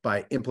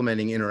 By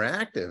implementing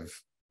interactive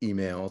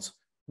emails,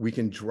 we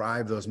can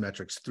drive those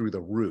metrics through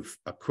the roof.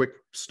 A quick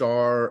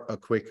star, a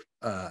quick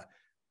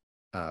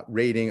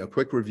rating, a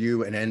quick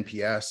review, an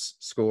NPS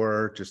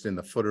score just in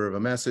the footer of a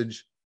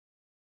message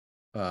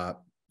can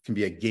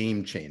be a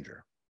game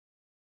changer.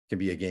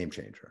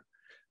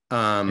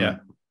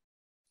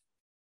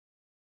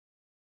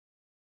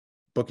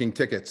 Booking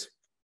tickets,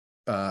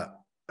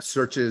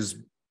 searches,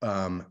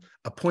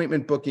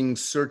 appointment booking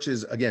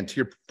searches. Again, to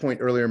your point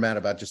earlier, Matt,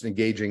 about just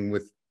engaging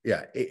with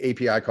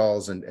API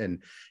calls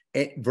and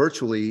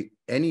virtually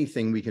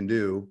anything we can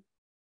do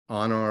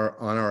on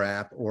our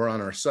app or on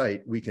our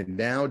site, we can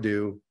now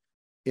do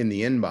in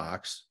the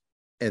inbox,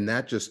 and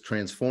that just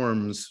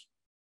transforms.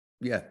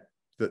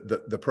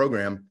 The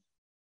program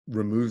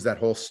removes that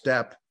whole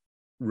step,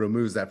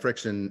 removes that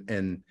friction,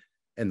 and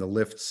the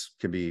lifts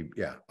can be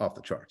off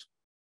the charts.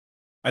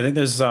 I think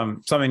there's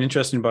something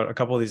interesting about a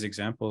couple of these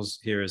examples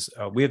here is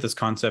we have this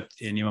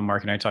concept in email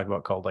marketing I talk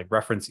about called like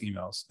reference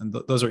emails. And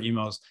those are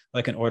emails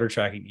like an order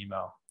tracking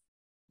email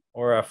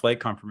or a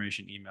flight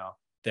confirmation email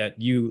that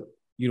you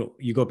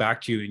go back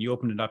to and you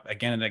open it up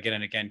again and again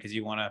and again because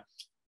you want to,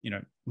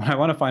 when I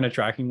want to find a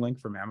tracking link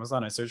from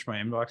Amazon, I search my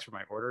inbox for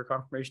my order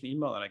confirmation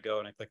email and I go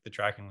and I click the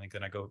tracking link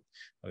and I go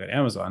look at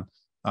Amazon.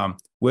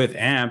 With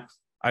AMP,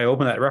 I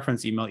open that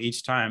reference email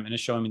each time and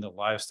it's showing me the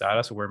live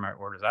status of where my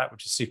order is at,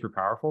 which is super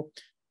powerful.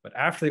 But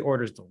after the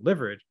order is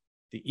delivered,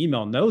 the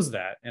email knows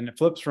that and it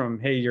flips from,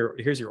 hey,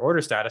 here's your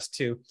order status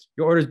to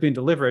your order is being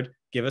delivered.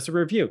 Give us a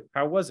review.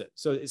 How was it?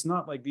 So it's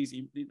not like these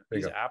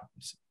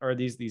apps or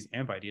these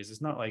AMP ideas.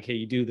 It's not like, hey,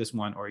 you do this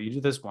one or you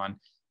do this one.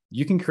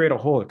 You can create a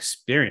whole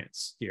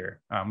experience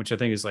here, which I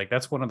think is like,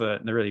 that's one of the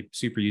really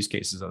super use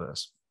cases of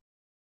this.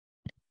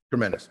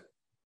 Tremendous.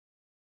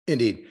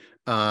 Indeed.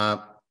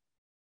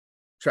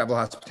 Travel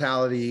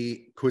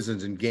hospitality,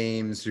 quizzes and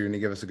games. You're going to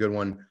give us a good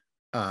one.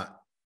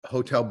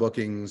 Hotel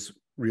bookings,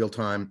 real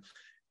time.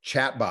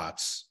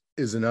 Chatbots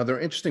is another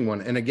interesting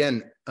one. And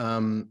again,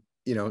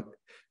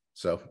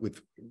 so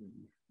with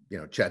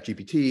Chat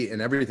GPT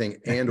and everything,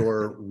 and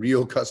or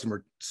real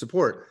customer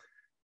support,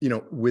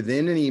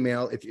 within an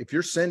email, if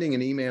you're sending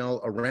an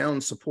email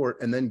around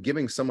support and then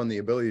giving someone the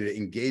ability to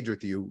engage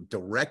with you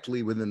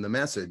directly within the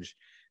message,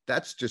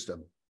 that's just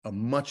a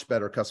much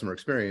better customer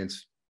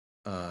experience.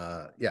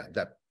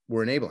 That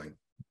we're enabling.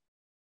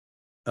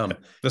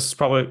 This is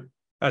probably,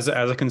 as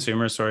a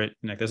consumer, sorry,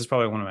 Nick, this is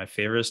probably one of my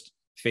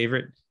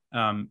favorite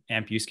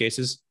AMP use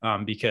cases,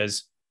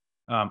 because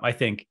I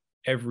think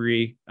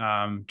every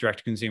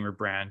direct-to-consumer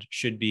brand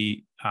should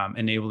be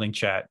enabling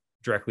chat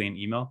directly in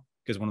email,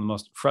 because one of the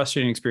most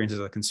frustrating experiences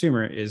as a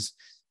consumer is,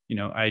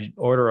 I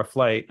order a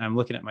flight, I'm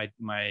looking at my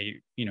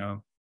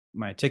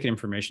ticket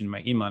information,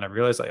 my email, and I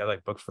realize I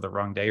booked for the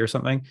wrong day or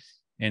something,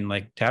 and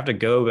to have to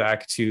go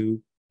back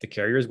to the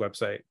carrier's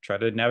website, try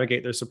to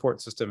navigate their support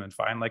system and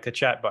find a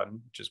chat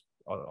button, which is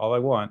all I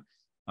want.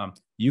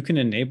 You can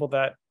enable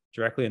that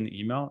directly in the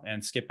email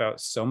and skip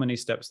out so many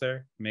steps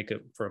there, make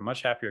it for a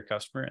much happier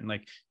customer. And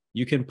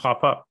you can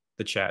pop up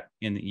the chat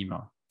in the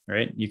email,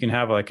 right? You can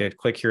have a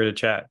click here to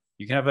chat.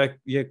 You can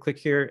have click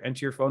here,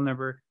 enter your phone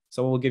number.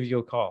 Someone will give you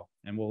a call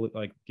and we'll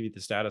give you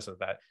the status of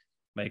that.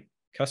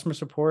 Customer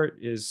support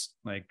is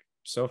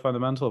so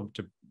fundamental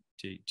to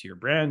your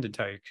brand, and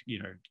tell you,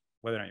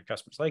 whether or not your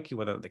customers like you,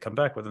 whether they come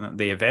back, whether or not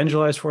they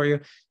evangelize for you.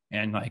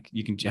 And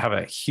you can have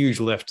a huge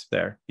lift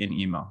there in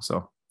email.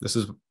 So this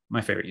is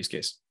my favorite use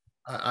case.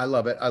 I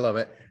love it. I love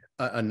it.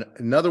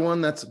 Another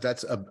one that's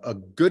a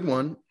good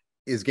one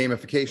is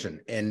gamification.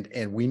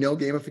 And we know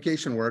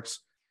gamification works.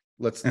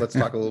 Let's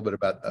talk a little bit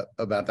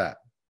about that.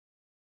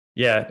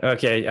 Yeah.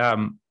 Okay.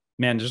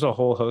 Man, there's a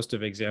whole host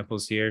of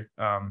examples here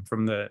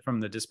from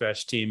the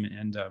dispatch team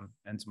and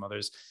some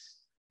others.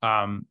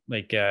 I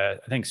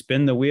think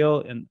spin the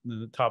wheel in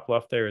the top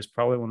left there is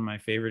probably one of my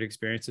favorite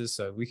experiences.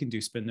 So we can do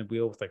spin the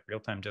wheel with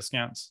real-time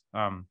discounts.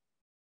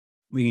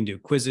 We can do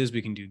quizzes,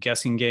 we can do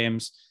guessing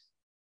games.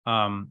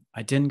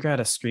 I didn't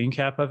grab a screen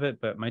cap of it,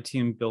 but my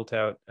team built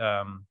out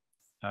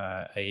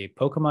a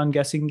Pokemon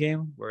guessing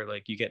game where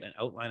you get an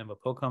outline of a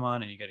Pokemon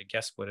and you got to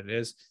guess what it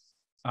is.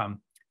 A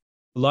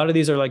lot of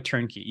these are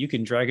turnkey. You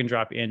can drag and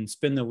drop in,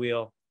 spin the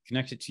wheel,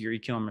 connect it to your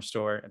e-commerce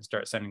store and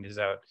start sending these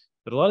out.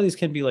 But a lot of these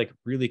can be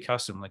really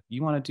custom.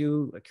 You want to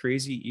do a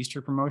crazy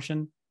Easter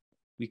promotion,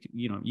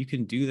 you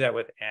can do that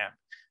with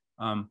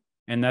AMP.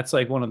 And that's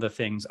one of the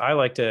things I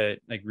like to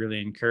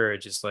really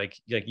encourage is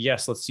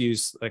yes, let's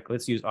use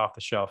off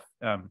the shelf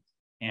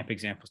AMP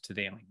examples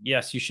today. And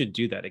yes, you should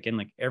do that.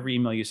 Again, every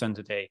email you send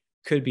today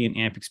could be an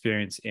AMP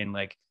experience, and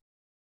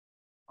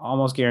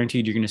almost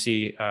guaranteed you're going to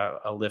see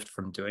a lift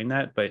from doing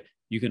that. But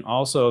you can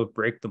also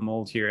break the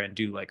mold here and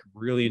do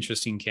really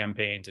interesting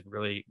campaigns and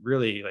really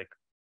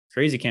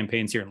crazy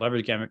campaigns here and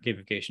leverage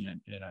gamification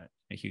in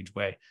a huge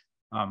way.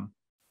 I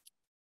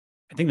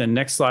think the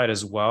next slide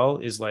as well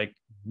is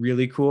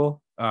really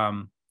cool.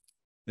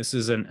 This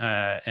is an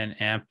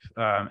AMP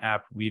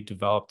app we've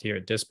developed here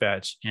at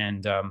Dispatch,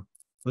 and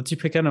lets you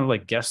pick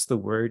out guess the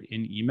word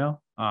in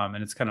email.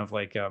 And it's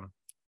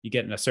you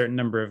get a certain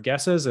number of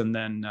guesses, and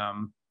then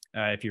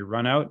if you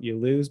run out, you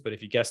lose. But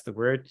if you guess the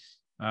word,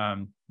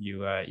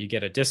 you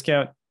get a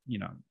discount. In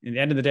the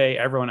end of the day,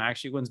 everyone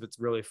actually wins, but it's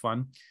really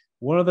fun.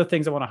 One of the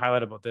things I want to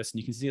highlight about this, and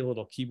you can see a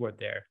little keyboard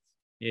there,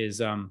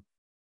 is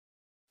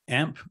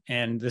AMP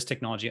and this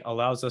technology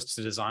allows us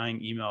to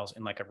design emails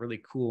in a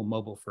really cool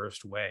mobile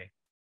first way.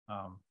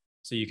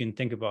 So you can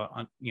think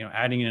about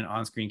adding in an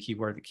on-screen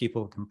keyboard that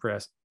people can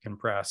press.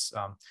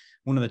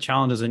 One of the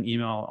challenges in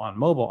email on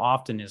mobile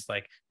often is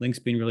links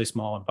being really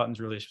small and buttons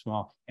really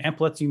small. AMP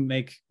lets you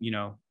make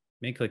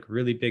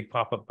really big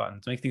pop-up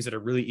buttons, make things that are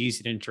really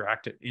easy to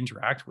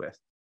interact with.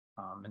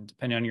 And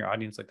depending on your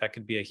audience, that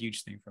could be a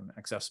huge thing from an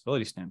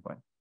accessibility standpoint.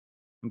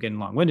 I'm getting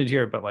long-winded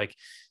here, but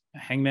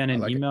Hangman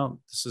and email,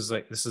 this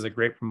is a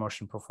great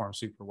promotion, performs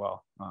super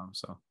well.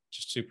 So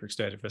just super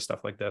excited for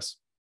stuff like this.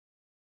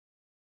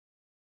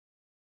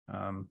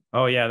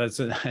 Oh yeah, that's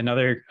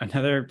another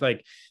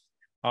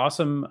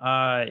awesome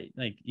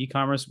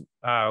e-commerce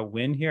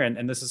win here.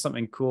 And this is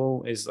something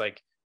cool, is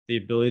the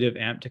ability of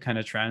AMP to kind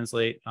of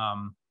translate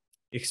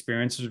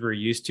experiences we're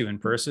used to in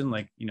person.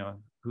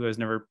 Who has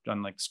never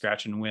done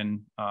scratch and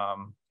win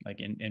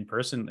in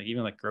person?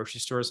 Even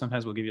grocery stores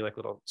sometimes will give you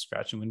little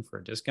scratch and win for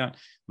a discount.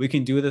 We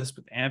can do this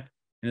with AMP,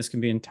 and this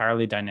can be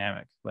entirely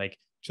dynamic,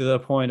 to the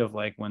point of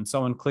when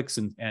someone clicks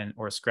and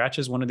or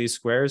scratches one of these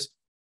squares,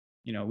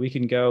 we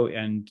can go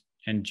and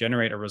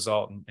generate a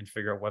result and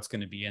figure out what's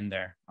going to be in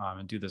there,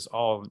 and do this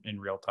all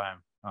in real time,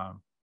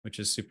 which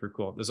is super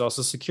cool. There's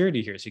also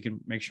security here, so you can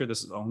make sure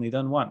this is only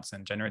done once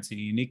and generates a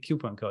unique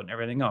coupon code and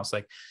everything else.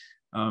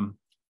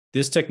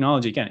 This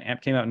technology, again,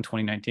 AMP came out in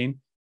 2019.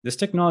 This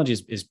technology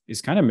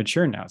is kind of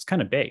mature now. It's kind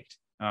of baked,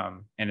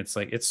 and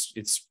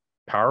it's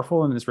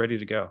powerful and it's ready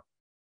to go.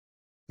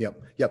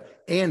 Yep.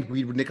 Yep. And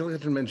we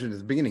neglected to mention at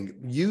the beginning,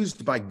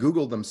 used by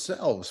Google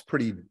themselves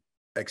pretty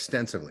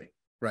extensively,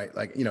 right?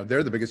 Like,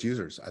 they're the biggest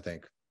users, I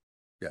think.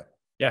 Yeah.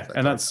 Yeah.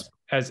 And that's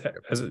as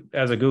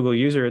a Google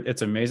user,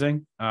 it's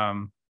amazing.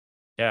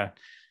 Yeah.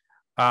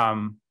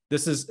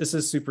 This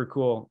is super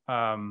cool.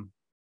 And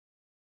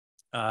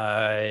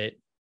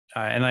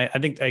I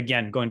think,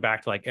 again, going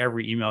back to like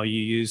every email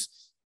you use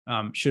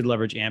should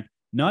leverage AMP.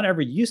 Not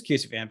every use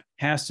case of AMP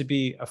has to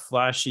be a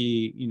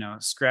flashy,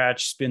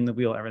 scratch, spin the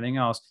wheel, everything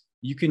else.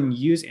 You can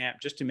use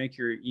AMP just to make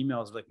your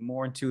emails like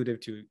more intuitive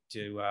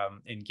to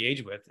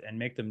engage with and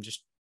make them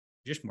just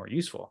more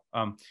useful.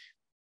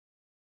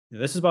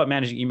 This is about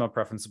managing email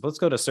preferences. Let's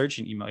go to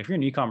searching email. If you're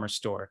an e-commerce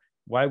store,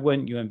 why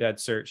wouldn't you embed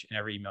search in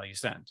every email you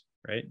send,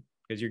 right?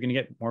 Because you're going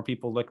to get more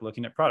people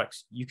looking at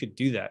products. You could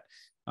do that.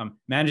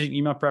 Managing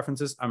email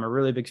preferences, I'm a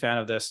really big fan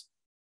of this.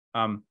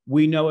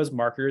 We know as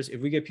marketers,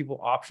 if we give people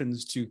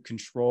options to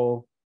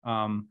control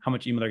how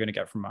much email they're going to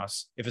get from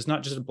us, if it's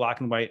not just a black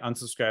and white,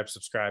 unsubscribe,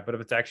 subscribe, but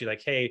if it's actually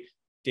like, hey,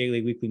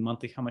 daily, weekly,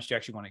 monthly, how much do you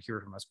actually want to hear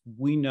from us?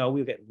 We know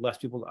we'll get less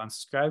people to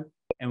unsubscribe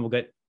and we'll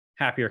get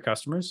happier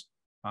customers.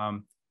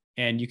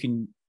 And you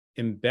can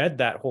embed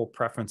that whole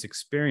preference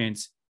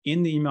experience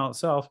in the email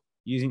itself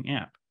using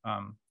AMP.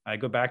 I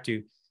go back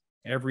to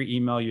every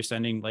email you're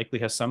sending likely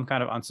has some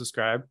kind of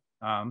unsubscribe.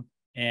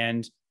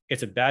 And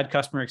it's a bad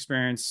customer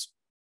experience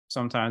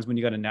sometimes when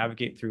you got to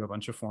navigate through a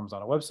bunch of forms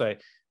on a website.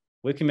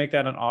 We can make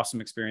that an awesome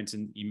experience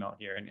in email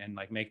here and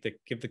like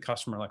give the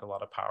customer like a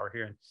lot of power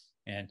here.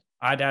 And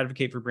I'd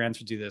advocate for brands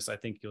to do this. I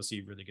think you'll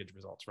see really good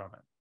results from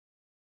it.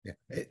 Yeah,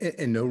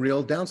 and no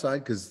real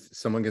downside because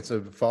someone gets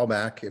a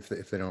fallback if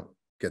they don't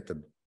get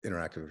the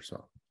interactive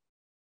response.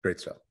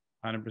 Great stuff.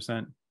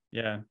 100%.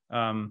 Yeah.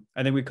 I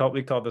think we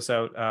called this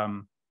out.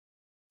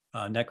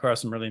 Netcore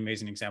has some really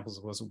amazing examples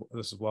of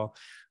this as well.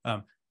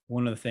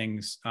 One of the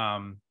things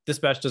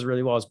Dyspatch does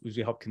really well is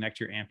we help connect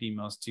your AMP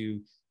emails to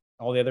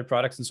all the other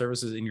products and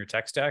services in your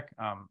tech stack.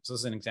 So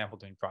this is an example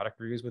doing product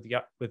reviews with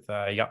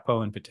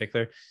Yotpo in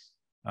particular.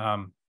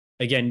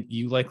 Again,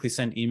 you likely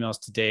send emails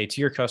today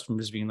to your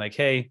customers being like,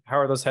 hey, how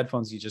are those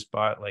headphones you just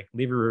bought? Like,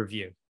 leave a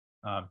review.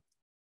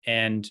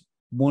 And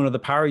one of the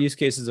power use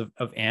cases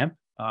of AMP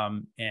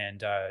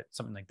and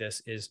something like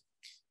this is,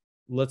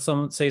 let's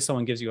say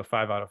someone gives you a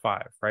 5 out of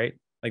 5, right?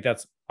 Like,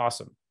 that's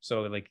awesome.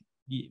 So like,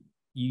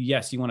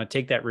 yes, you want to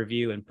take that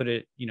review and put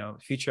it,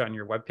 feature on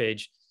your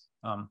webpage.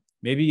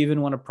 Maybe you even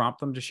want to prompt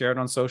them to share it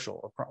on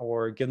social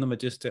or give them a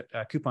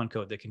coupon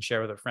code they can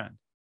share with a friend.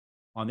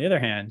 On the other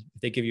hand,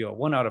 if they give you a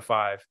 1 out of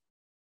 5,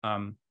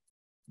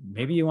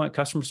 maybe you want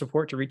customer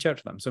support to reach out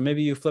to them. So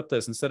maybe you flip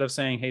this, instead of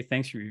saying, hey,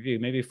 thanks for your review,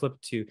 maybe flip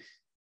it to,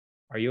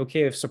 are you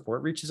okay if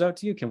support reaches out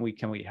to you? Can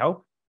we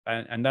help?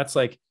 And that's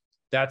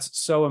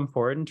so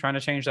important. Trying to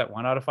change that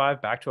 1 out of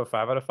 5 back to a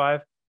 5 out of 5,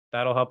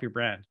 that'll help your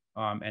brand.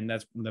 And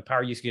that's the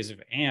power use case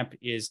of AMP,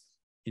 is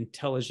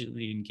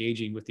intelligently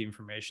engaging with the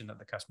information that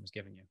the customer's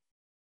giving you.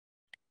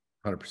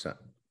 100%.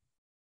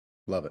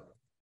 Love it.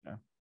 Yeah.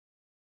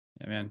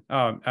 Yeah,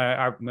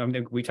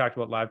 man. We talked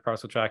about live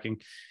parcel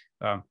tracking.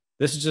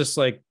 This is just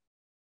like,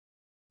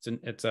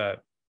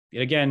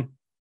 again,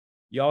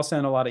 y'all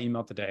send a lot of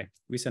email today.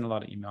 We send a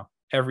lot of email.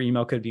 Every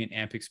email could be an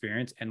AMP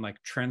experience, and like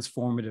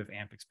transformative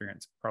AMP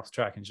experience. Parcel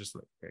tracking is just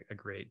a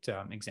great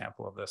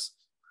example of this,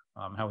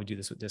 how we do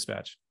this with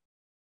Dyspatch.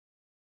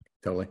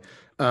 Totally.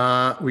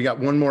 We got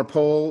one more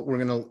poll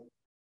we're going to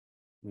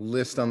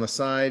list on the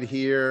side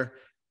here,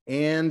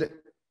 and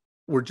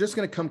we're just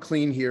going to come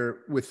clean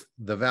here with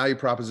the value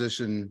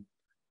proposition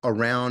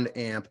around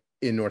AMP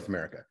in North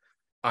America.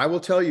 I will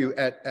tell you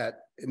at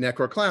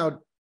Netcore Cloud,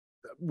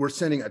 we're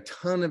sending a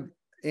ton of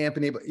AMP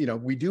enabled.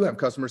 We do have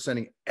customers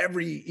sending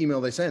every email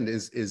they send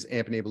is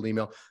AMP enabled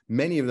email.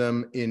 Many of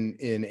them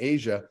in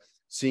Asia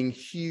seeing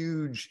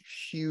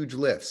huge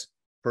lifts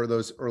per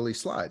those early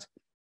slides.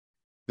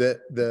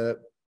 The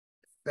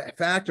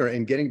factor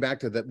in getting back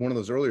to that, one of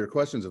those earlier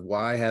questions of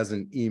why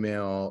hasn't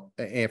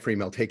AMP for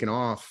email taken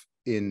off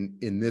in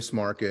this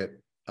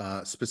market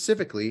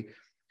specifically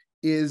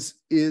is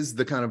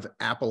the kind of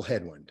Apple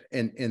headwind.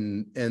 And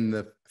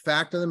the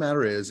fact of the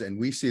matter is, and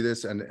we see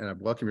this, and I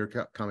welcome your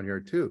comment here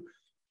too,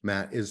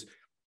 Matt, is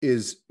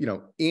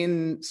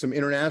in some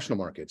international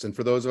markets, and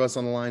for those of us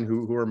on the line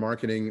who are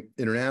marketing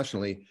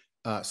internationally,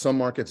 some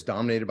markets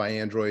dominated by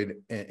Android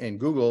and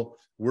Google,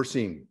 we're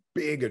seeing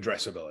big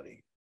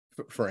addressability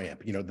for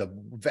AMP. The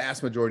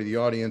vast majority of the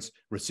audience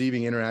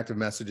receiving interactive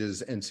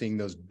messages and seeing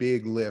those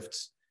big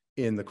lifts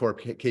in the core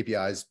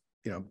KPIs,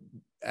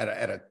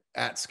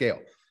 at scale.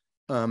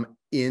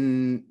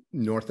 In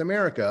North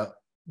America,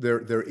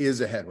 there is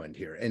a headwind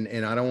here,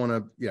 and I don't want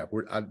to. Yeah,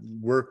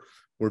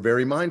 we're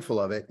very mindful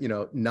of it.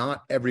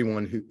 Not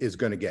everyone who is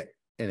going to get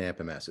an AMP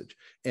message.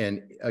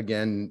 And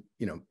again,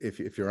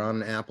 if you're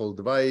on an Apple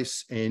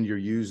device and you're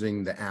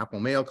using the Apple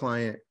Mail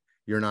client,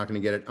 you're not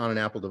going to get it on an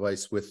Apple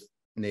device with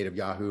native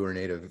Yahoo or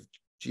native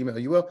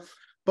Gmail. You will,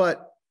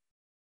 but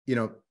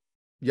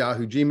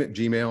Yahoo,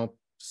 Gmail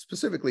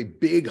specifically,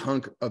 big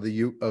hunk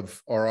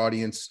of our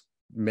audience,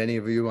 many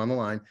of you on the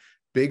line,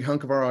 big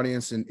hunk of our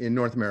audience in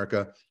North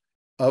America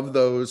Of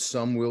those,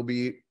 some will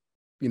be,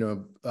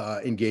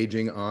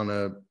 engaging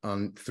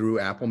through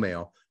Apple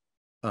Mail,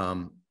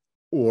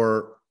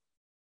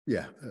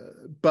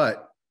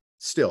 but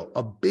still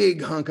a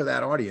big hunk of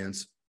that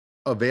audience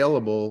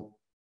available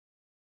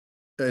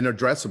and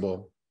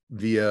addressable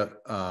via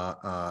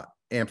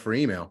AMP for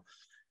email.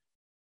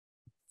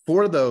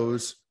 For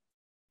those,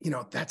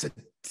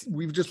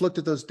 we've just looked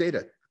at those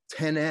data,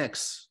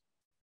 10x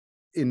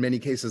in many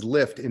cases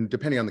lift in,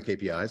 depending on the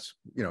KPIs.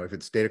 If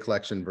it's data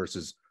collection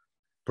versus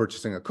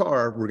purchasing a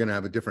car, we're going to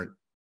have a different,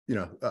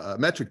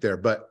 metric there.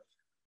 But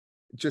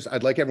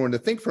I'd like everyone to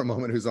think for a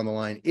moment who's on the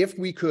line. If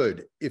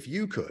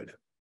you could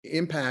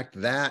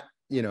impact that,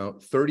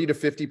 30 to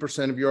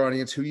 50% of your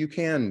audience who you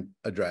can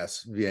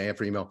address via AMP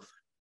for email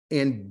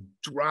and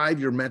drive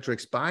your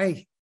metrics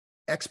by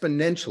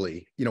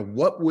exponentially,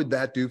 what would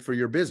that do for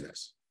your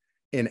business?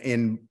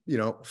 And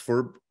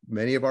for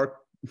many of our,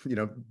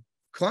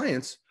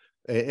 clients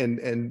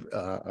and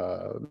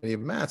many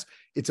of Matt's,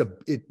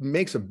 it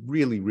makes a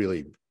really,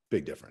 really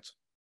big difference.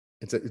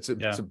 It's a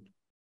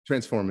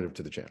transformative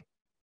to the channel.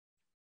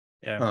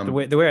 Yeah,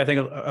 the way I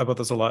think about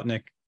this a lot,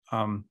 Nick,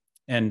 and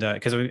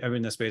because I've been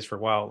in this space for a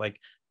while, like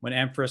when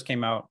AMP first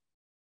came out,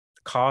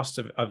 the cost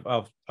of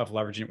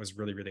leveraging it was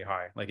really, really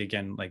high. Like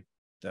again, like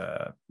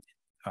the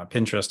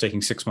Pinterest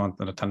taking 6 months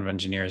and a ton of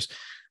engineers,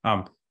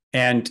 North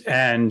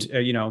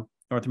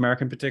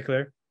America in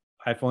particular,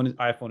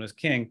 iPhone is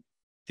king.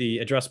 The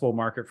addressable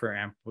market for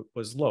AMP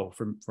was low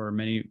for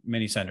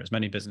many centers,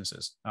 many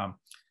businesses.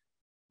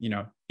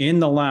 In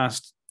the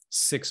last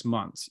 6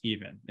 months,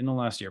 even in the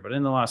last year, but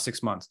in the last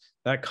 6 months,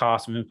 that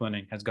cost of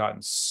implementing has gotten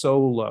so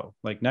low.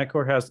 Like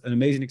Netcore has an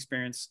amazing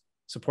experience,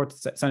 support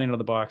sending out of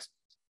the box.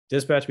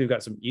 Dyspatch, we've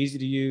got some easy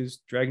to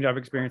use drag and drop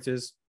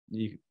experiences.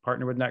 You can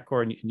partner with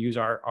Netcore and you can use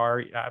our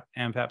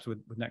AMP apps with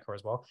Netcore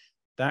as well.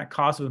 That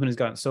cost of implementing has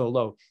gotten so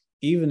low.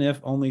 Even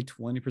if only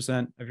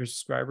 20% of your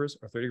subscribers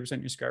or 30% of your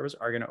subscribers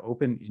are going to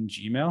open in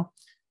Gmail,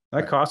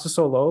 that cost is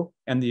so low,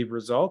 and the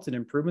results and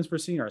improvements we're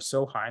seeing are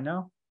so high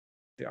now.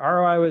 The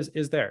ROI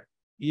is there.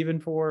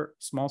 Even for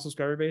small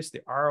subscriber base,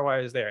 the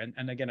ROI is there.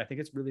 And again, I think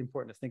it's really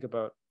important to think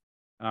about.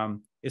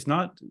 It's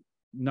not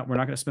we're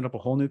not going to spin up a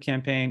whole new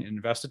campaign,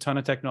 invest a ton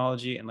of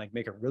technology, and like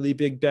make a really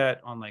big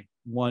bet on like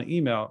one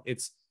email.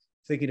 It's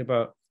thinking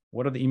about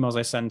what are the emails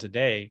I send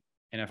today,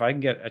 and if I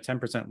can get a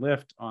 10%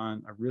 lift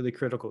on a really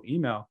critical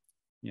email,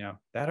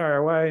 that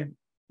ROI,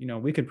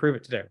 we can prove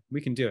it today. We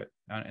can do it,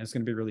 and it's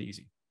going to be really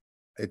easy.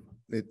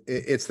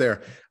 It's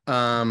there.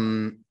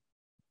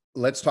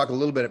 Let's talk a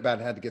little bit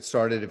about how to get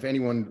started. If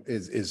anyone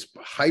is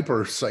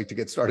hyper psyched to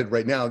get started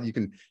right now, you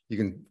can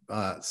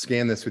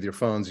scan this with your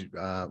phones.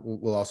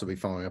 We'll also be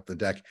following up the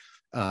deck.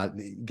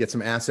 Get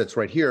some assets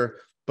right here.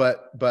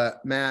 But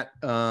Matt,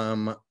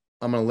 I'm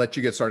going to let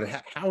you get started.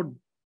 How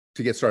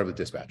to get started with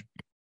Dyspatch?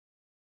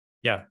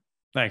 Yeah,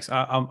 thanks.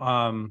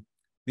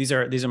 These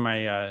are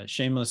my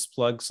shameless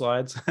plug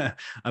slides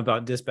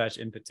about Dyspatch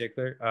in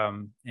particular.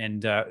 I'll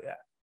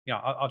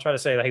try to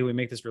say that, hey, we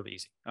make this really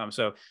easy.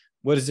 So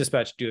what does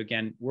Dyspatch do?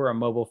 Again, we're a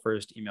mobile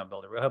first email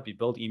builder. We'll help you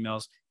build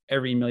emails.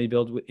 Every email you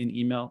build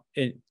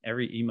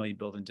every email you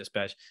build in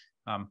Dyspatch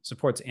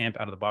supports AMP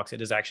out of the box.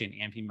 It is actually an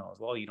AMP email as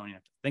well. You don't even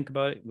have to think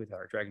about it with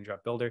our drag and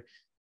drop builder.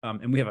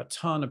 And we have a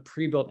ton of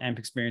pre-built AMP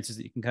experiences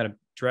that you can kind of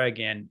drag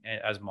in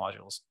as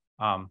modules.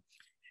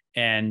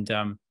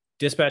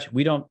 Dyspatch,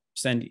 we don't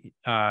send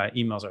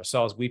emails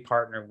ourselves. We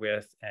partner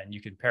with, and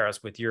you can pair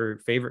us with your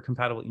favorite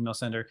compatible email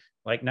sender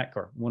like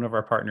Netcore, one of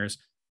our partners.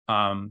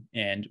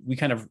 And we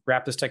kind of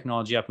wrap this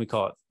technology up. We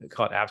call it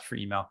apps for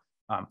email.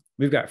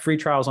 We've got free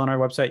trials on our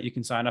website. You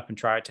can sign up and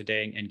try it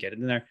today and get it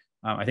in there.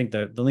 I think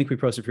the link we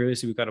posted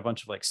previously, we've got a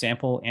bunch of like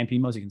sample AMP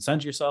emails you can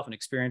send to yourself and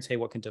experience, hey,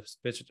 what can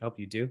Dyspatch help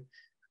you do?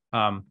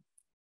 One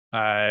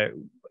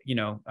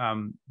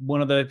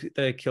of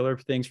the killer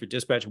things for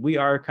Dyspatch, we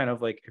are kind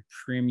of like a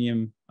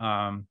premium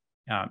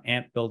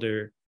AMP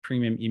builder,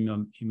 premium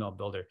email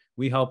builder.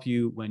 We help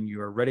you when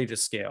you're ready to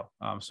scale.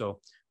 So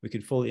we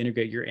can fully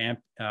integrate your AMP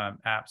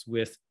apps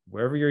with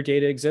wherever your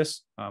data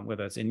exists,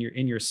 whether it's in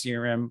your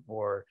CRM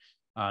or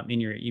in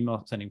your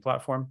email sending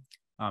platform.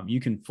 You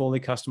can fully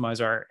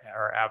customize our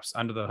apps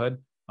under the hood,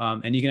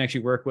 and you can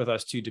actually work with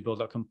us too to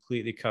build out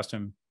completely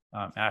custom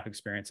app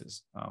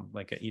experiences.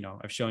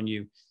 I've shown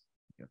you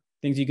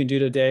things you can do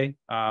today.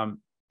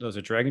 Those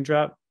are drag and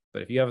drop,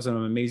 but if you have some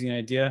amazing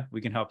idea,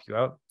 we can help you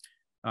out.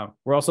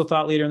 We're also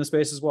thought leader in the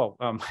space as well.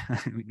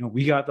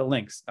 We got the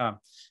links.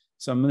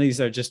 Some of these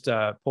are just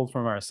pulled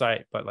from our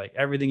site, but like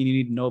everything you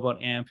need to know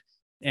about AMP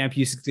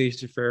usage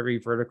cases for every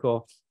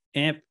vertical,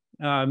 AMP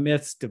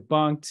myths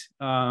debunked,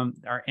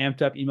 our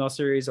amped up email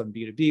series on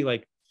B2B.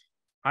 Like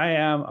I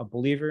am a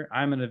believer,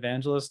 I'm an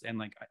evangelist, and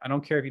like I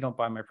don't care if you don't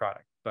buy my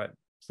product, but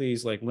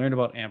please like learn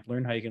about AMP,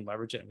 learn how you can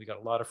leverage it. And we got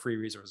a lot of free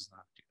resources on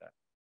how to do that.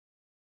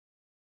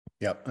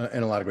 Yep,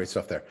 and a lot of great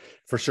stuff there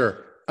for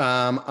sure.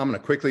 I'm going to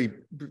quickly,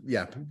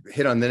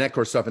 hit on the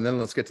Netcore stuff, and then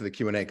let's get to the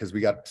Q&A because we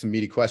got some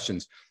meaty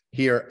questions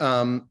here.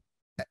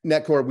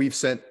 Netcore, we've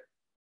sent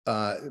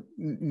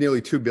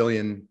nearly 2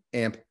 billion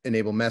AMP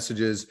enabled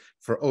messages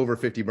for over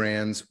 50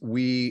 brands.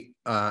 We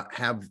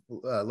have,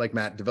 like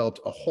Matt, developed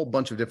a whole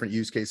bunch of different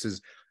use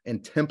cases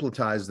and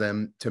templatized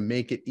them to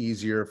make it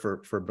easier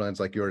for brands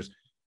like yours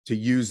to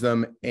use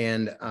them.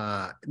 And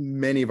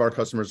many of our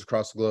customers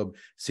across the globe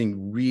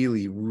seeing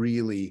really,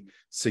 really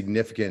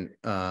significant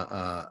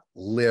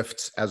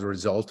lifts as a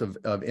result of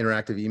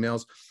interactive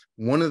emails.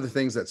 One of the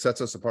things that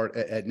sets us apart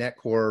at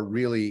Netcore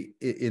really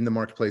in the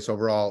marketplace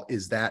overall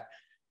is that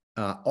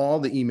all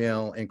the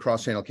email and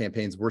cross-channel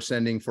campaigns we're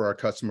sending for our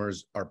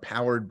customers are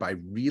powered by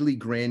really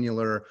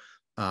granular,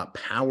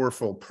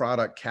 powerful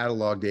product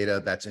catalog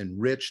data that's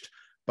enriched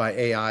by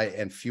AI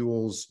and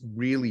fuels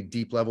really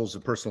deep levels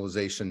of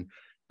personalization.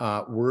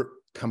 We're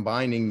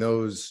combining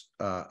those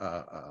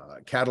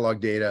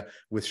catalog data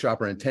with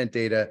shopper intent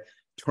data,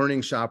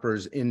 turning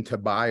shoppers into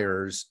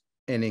buyers,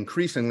 and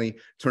increasingly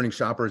turning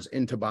shoppers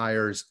into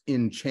buyers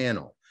in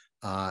channel,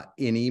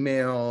 in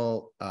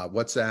email,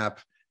 WhatsApp,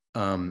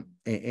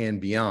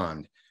 and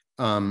beyond.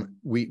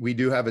 We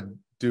do have a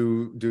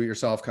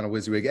do-it-yourself kind of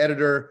WYSIWYG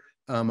editor.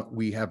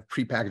 We have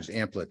prepackaged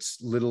amplets,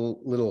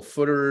 little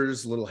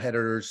footers, little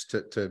headers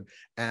to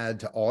add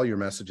to all your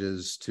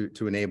messages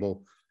to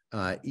enable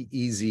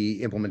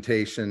easy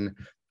implementation.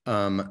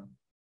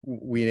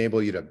 We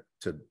enable you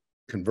to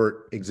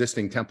convert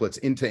existing templates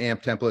into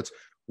AMP templates.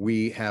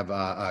 We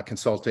have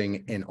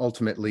consulting, and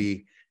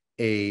ultimately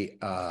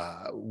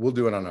we'll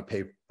do it on a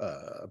pay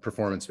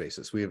performance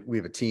basis. We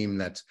have a team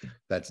that's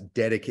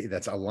dedicated,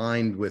 that's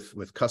aligned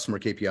with customer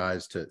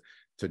KPIs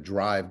to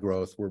drive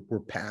growth. We're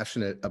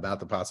passionate about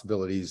the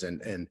possibilities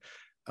and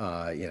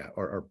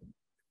or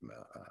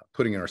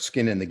putting our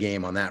skin in the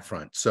game on that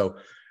front. So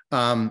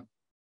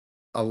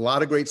a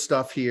lot of great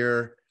stuff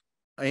here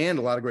and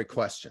a lot of great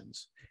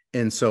questions.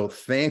 And so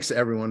thanks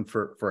everyone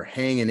for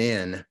hanging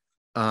in.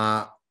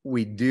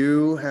 We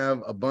do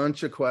have a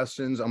bunch of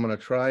questions. I'm going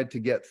to try to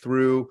get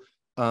through.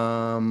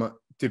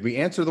 Did we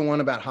answer the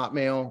one about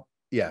Hotmail?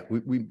 Yeah,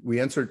 we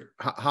answered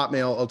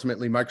Hotmail,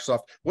 ultimately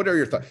Microsoft. What are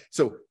your thoughts?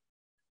 So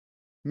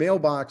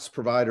mailbox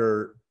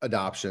provider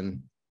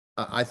adoption,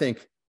 I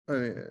think,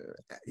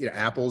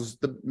 Apple's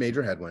the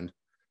major headwind.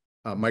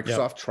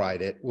 Microsoft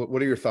tried it.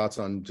 What are your thoughts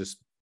on just,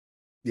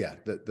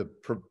 the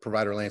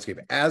provider landscape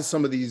as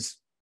some of these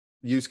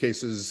use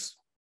cases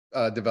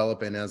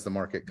develop and as the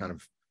market kind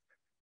of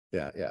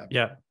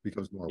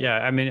becomes more?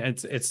 I mean,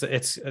 it's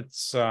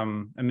I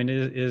mean,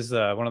 it is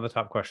one of the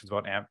top questions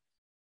about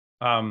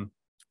AMP.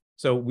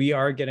 So we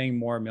are getting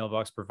more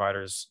mailbox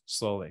providers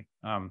slowly.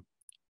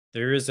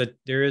 There is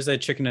a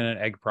chicken and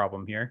an egg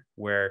problem here,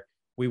 where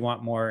we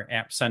want more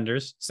AMP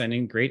senders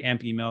sending great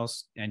AMP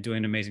emails and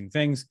doing amazing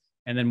things,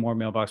 and then more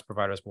mailbox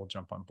providers will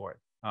jump on board.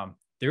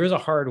 There is a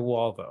hard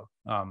wall though.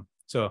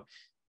 So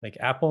like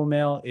Apple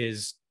Mail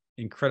is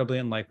incredibly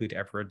unlikely to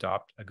ever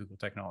adopt a Google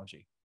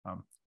technology.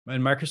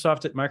 And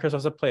Microsoft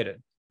have played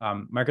it.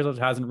 Microsoft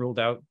hasn't ruled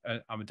out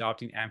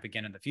adopting AMP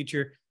again in the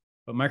future,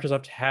 but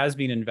Microsoft has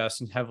been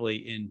investing heavily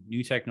in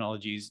new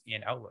technologies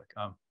in Outlook.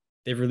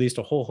 They've released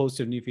a whole host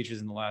of new features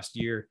in the last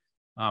year,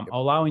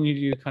 allowing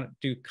you to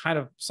do kind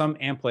of some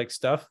AMP-like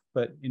stuff,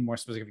 but in more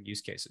specific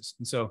use cases.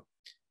 And so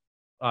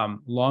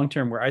long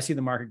term, where I see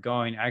the market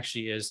going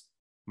actually is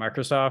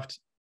Microsoft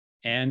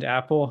and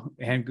Apple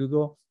and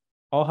Google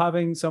all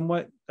having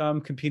somewhat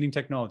competing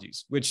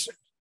technologies, which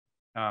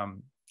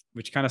kind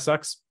of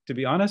sucks, to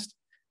be honest.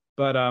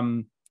 But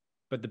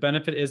the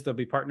benefit is there'll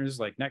be partners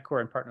like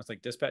Netcore and partners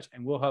like Dyspatch,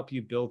 and we'll help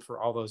you build for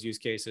all those use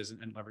cases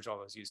and leverage all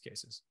those use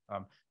cases.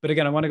 But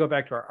again, I want to go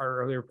back to our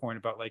earlier point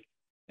about, like,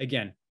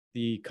 again,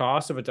 the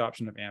cost of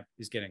adoption of AMP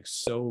is getting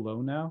so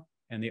low now,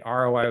 and the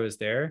ROI was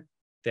there,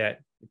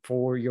 that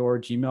for your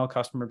Gmail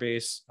customer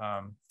base,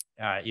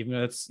 even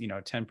if it's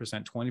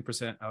 10%,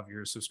 20% of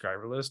your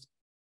subscriber list,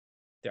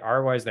 the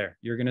ROI is there.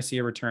 You're going to see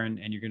a return,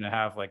 and you're going to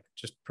have, like,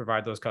 just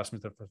provide those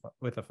customers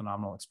with a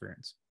phenomenal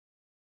experience.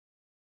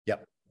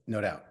 Yep,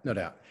 no doubt.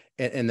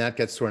 And that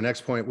gets to our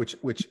next point,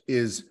 which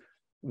is,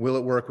 will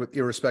it work with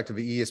irrespective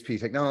of ESP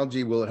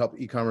technology? Will it help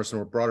e-commerce in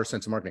a broader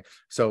sense of marketing?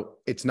 So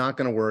it's not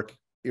going to work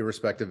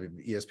irrespective of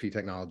ESP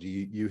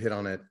technology. You hit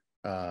on it.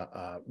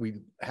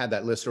 We had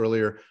that list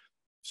earlier.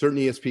 Certain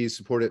ESPs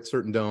support it,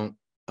 certain don't.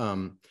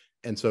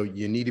 And so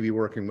you need to be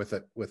working with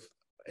an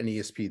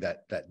ESP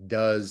that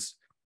does,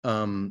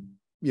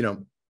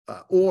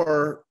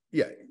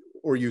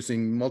 or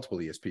using multiple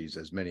ESPs,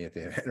 as many at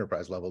the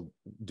enterprise level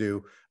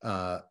do.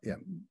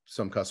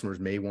 Some customers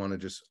may want to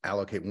just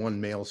allocate one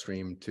mail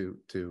stream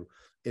to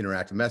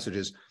interactive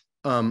messages.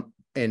 And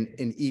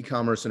in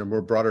e-commerce, in a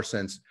more broader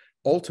sense,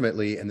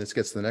 ultimately, and this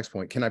gets to the next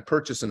point, can I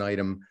purchase an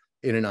item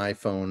in an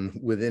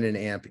iPhone within an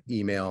AMP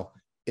email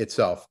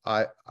itself?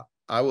 I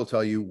will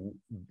tell you,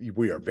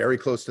 we are very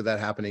close to that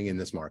happening in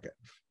this market.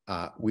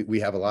 We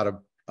have a lot of,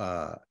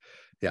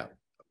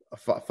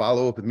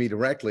 follow up with me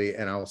directly,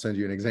 and I'll send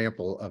you an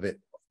example of it.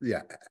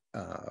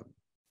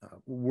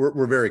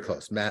 We're very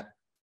close, Matt.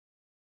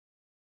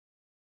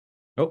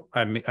 Oh,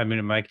 I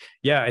mean, Mike.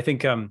 Yeah, I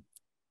think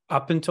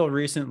up until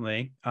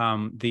recently,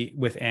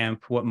 with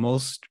AMP, what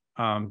most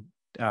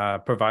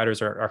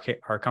providers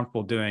are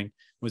comfortable doing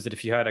was that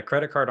if you had a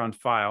credit card on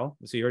file,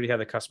 so you already had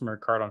the customer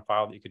card on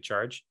file that you could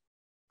charge,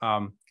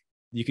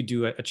 you could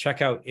do a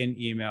checkout in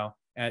email,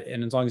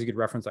 and as long as you could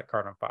reference that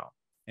card on file.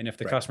 And if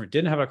the customer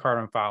didn't have a card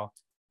on file,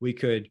 we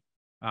could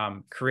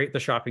create the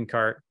shopping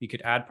cart. You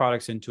could add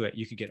products into it.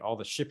 You could get all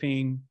the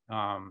shipping,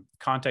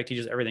 contact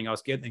details, everything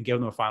else, and give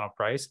them a final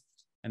price.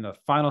 And the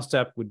final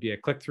step would be a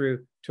click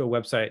through to a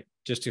website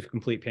just to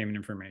complete payment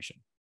information.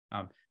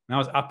 And that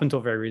was up until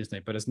very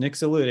recently. But as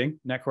Nick's alluding,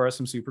 Netcore has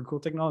some super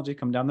cool technology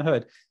come down the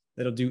hood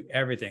that'll do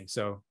everything.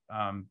 So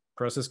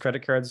process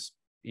credit cards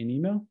in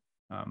email.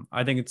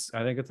 I think it's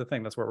a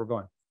thing. That's where we're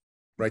going.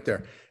 Right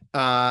there.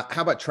 How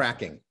about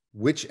tracking?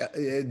 Which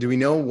do we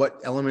know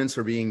what elements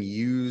are being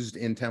used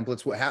in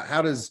templates?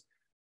 How does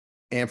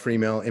AMP for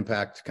email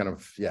impact kind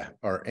of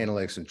our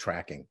analytics and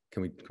tracking?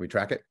 Can we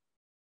track it?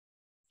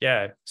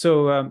 Yeah.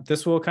 So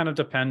this will kind of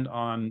depend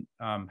on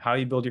how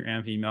you build your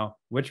AMP email,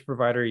 which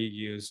provider you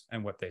use,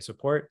 and what they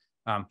support.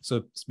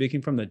 So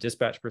speaking from the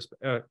dispatch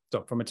perspective,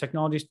 so from a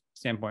technology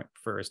standpoint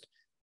first,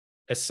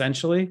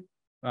 essentially,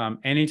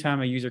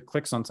 anytime a user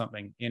clicks on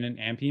something in an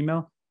AMP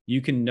email, you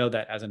can know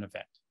that as an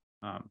event.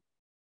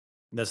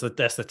 That's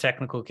the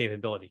technical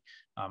capability.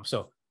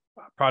 So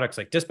products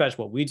like Dispatch,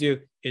 what we do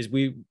is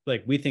we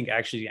think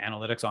actually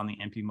analytics on the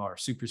AMP email are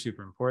super,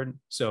 super important.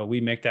 So we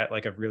make that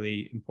like a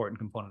really important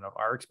component of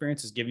our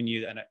experience, is giving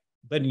you and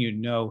letting you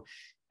know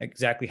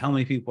exactly how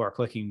many people are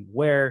clicking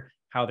where,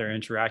 how they're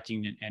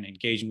interacting and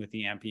engaging with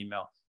the AMP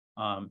email.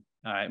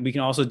 We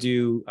can also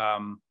do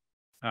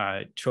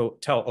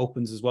tell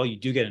opens as well. You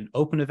do get an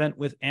open event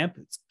with AMP.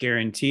 It's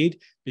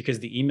guaranteed because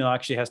the email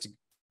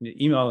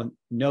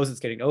knows it's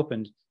getting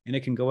opened, and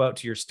it can go out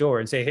to your store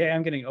and say, hey,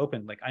 I'm getting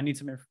opened. Like, I need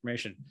some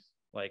information.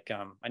 Like,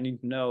 I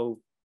need to know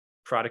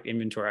product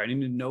inventory. I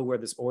need to know where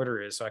this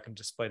order is so I can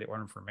display the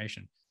order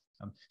information.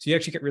 So you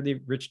actually get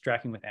really rich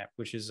tracking with AMP,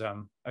 which is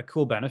a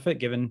cool benefit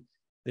given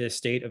the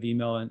state of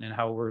email and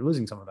how we're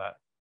losing some of that.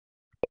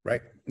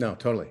 Right. No,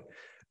 totally.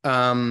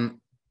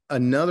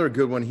 Another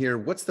good one here.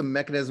 What's the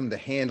mechanism to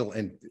handle,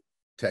 and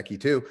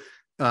techie too,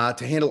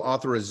 to handle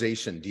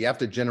authorization? Do you have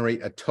to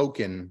generate a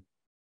token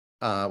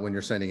when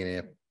you're sending an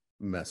AMP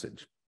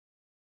message?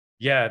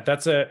 Yeah,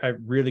 that's a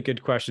really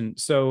good question.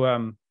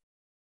 So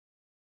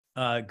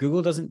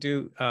Google doesn't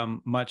do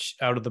much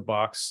out of the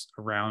box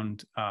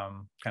around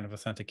kind of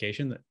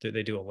authentication.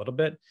 They do a little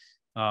bit.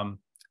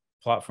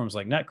 Platforms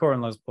like Netcore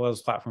and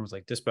those platforms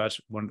like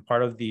Dispatch,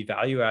 part of the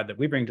value add that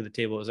we bring to the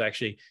table is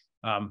actually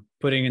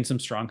putting in some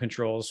strong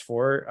controls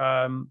for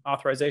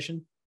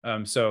authorization.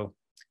 So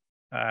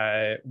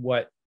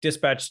what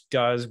Dispatch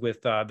does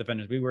with the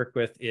vendors we work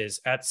with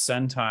is at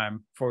send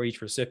time for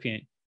each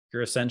recipient,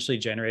 you're essentially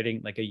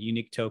generating like a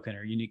unique token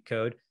or unique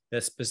code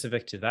that's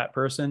specific to that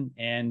person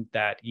and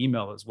that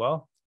email as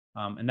well.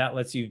 And that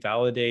lets you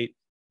validate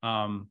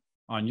on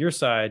your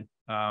side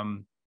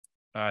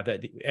that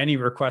any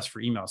request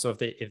for email. So if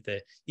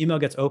the email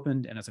gets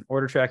opened and it's an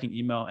order tracking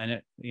email, and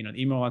it, the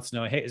email wants to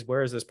know, hey,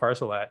 where is this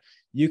parcel at?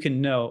 You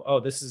can know, oh,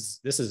 this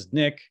is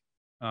Nick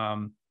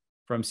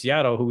from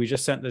Seattle, who we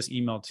just sent this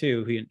email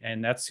to,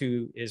 and that's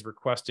who is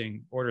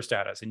requesting order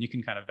status. And you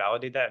can kind of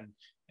validate that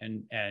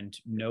and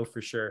know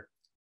for sure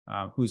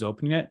who's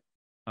opening it.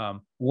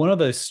 One of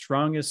the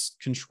strongest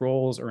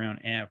controls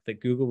around AMP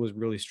that Google was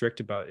really strict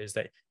about is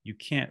that you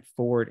can't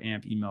forward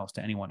AMP emails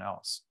to anyone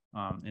else.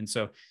 And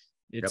so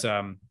it's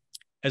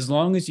as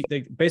long as you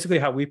basically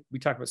how we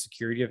talk about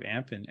security of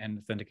AMP and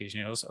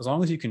authentication, as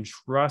long as you can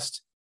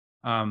trust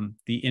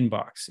the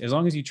inbox, as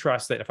long as you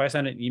trust that if I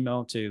send an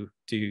email to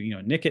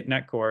Nick at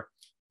Netcore,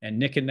 and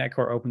Nick at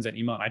Netcore opens that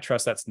email and I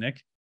trust that's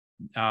Nick,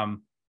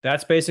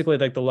 that's basically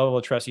like the level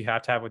of trust you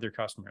have to have with your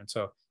customer. And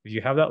so if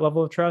you have that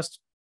level of trust,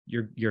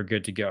 you're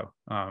good to go.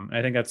 And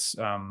I think that's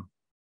from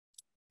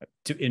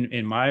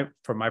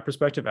my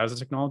perspective as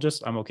a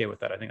technologist, I'm okay with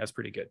that. I think that's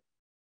pretty good.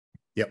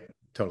 Yep,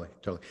 totally.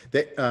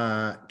 They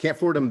can't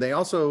forward them. They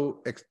also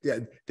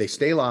they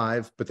stay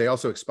live, but they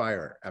also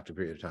expire after a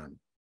period of time,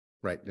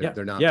 right?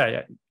 They're not.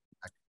 Yeah.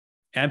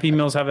 AMP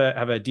emails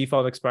have a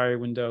default expiry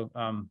window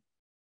of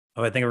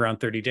I think around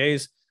 30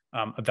 days.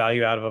 A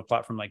value out of a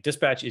platform like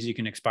Dispatch is you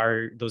can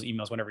expire those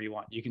emails whenever you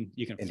want. You can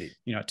Indeed.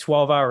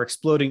 12-hour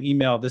exploding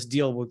email. This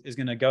deal is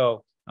going to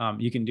go.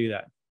 You can do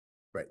that.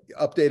 Right. You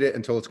update it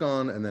until it's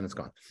gone, and then it's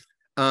gone.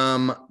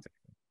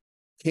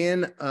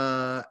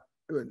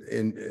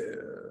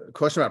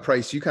 Question about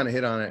price, you kind of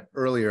hit on it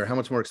earlier. How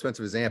much more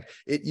expensive is AMP?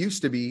 It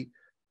used to be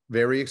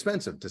very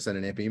expensive to send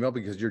an AMP email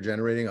because you're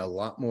generating a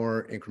lot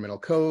more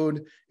incremental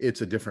code.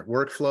 It's a different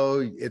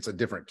workflow. It's a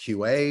different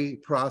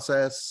QA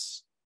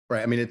process,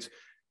 right? I mean,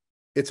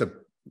 it's a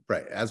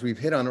right, as we've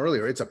hit on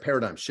earlier, it's a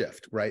paradigm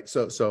shift, right?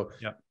 So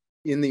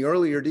in the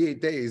earlier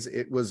days,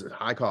 it was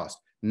high cost.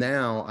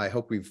 Now, I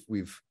hope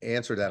we've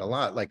answered that a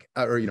lot,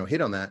 or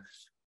hit on that.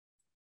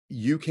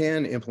 You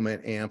can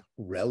implement AMP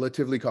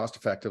relatively cost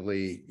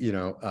effectively.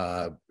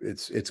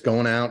 It's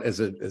going out as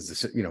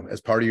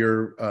as part of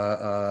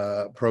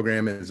your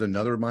program as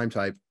another MIME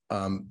type.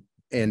 And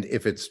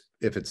if it's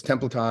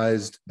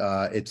templatized,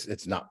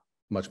 it's not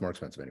much more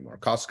expensive anymore.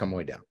 Costs come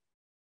way down.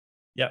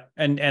 Yeah.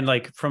 And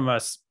like from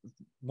us,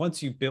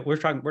 once you build, we're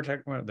talking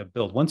about the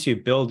build. Once you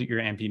build your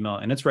AMP email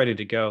and it's ready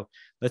to go,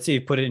 let's say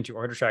you put it into your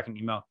order tracking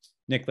email,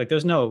 Nick, like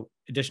there's no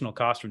additional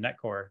cost from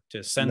Netcore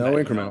to send no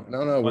that incremental.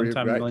 email. No, one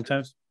time, right. a million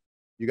times.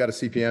 You got a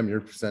CPM,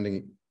 you're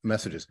sending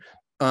messages.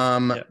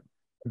 Yeah.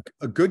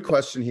 A good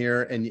question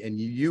here, and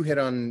you hit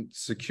on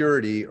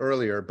security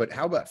earlier, but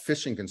how about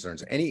phishing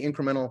concerns? Any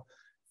incremental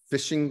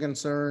phishing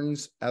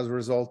concerns as a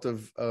result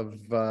of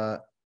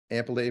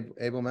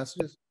AMP-able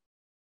messages?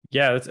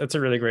 Yeah, that's a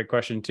really great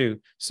question too.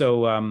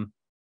 So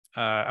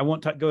I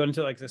won't go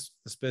into like the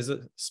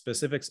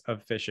specifics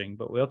of phishing,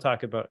 but we'll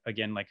talk about,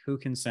 again, like who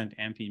can send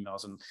AMP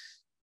emails. And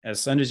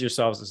as senders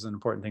yourselves, this is an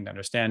important thing to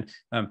understand.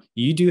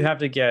 You do have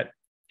to get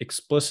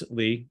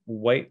explicitly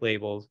white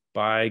labeled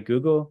by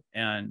Google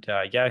and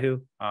Yahoo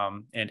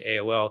and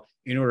AOL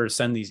in order to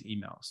send these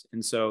emails.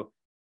 And so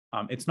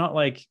it's not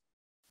like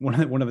one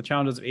of the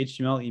challenges of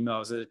HTML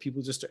emails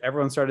is that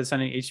everyone started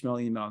sending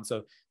HTML email. And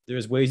so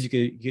there's ways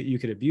you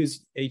could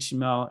abuse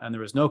HTML and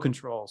there was no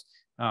controls.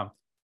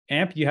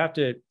 AMP, you have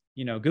to,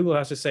 Google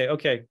has to say,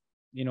 okay,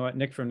 you know what,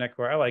 Nick from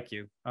Netcore, I like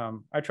you.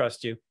 I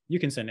trust you. You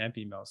can send AMP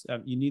emails.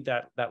 You need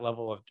that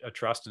level of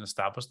trust and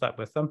establish that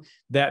with them.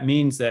 That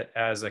means that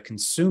as a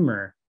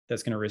consumer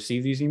that's going to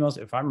receive these emails,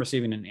 if I'm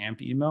receiving an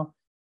AMP email,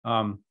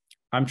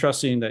 I'm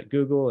trusting that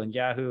Google and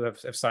Yahoo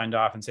have signed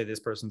off and say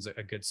this person's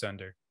a good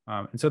sender.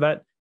 And so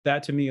that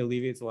to me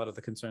alleviates a lot of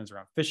the concerns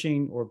around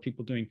phishing or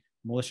people doing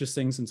malicious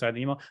things inside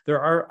the email.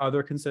 There are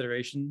other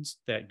considerations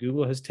that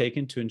Google has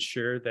taken to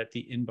ensure that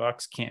the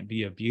inbox can't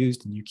be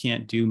abused and you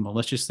can't do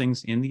malicious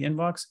things in the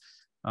inbox.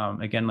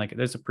 Again, like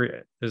there's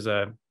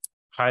a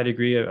high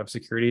degree of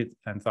security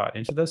and thought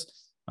into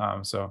this.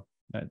 So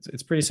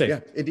it's pretty safe. Yeah,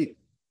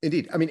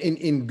 indeed. I mean,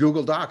 in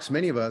Google Docs,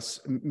 many of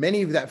that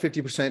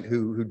 50%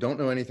 who don't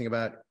know anything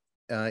about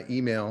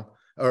email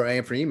or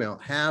AMP for email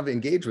have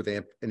engaged with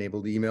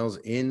AMP-enabled emails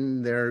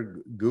in their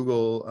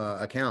Google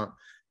account.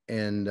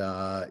 And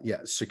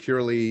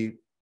securely,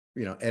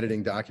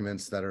 editing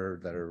documents that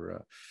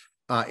are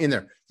in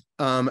there.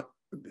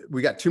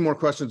 We got 2 more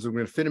questions. We're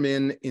going to fit them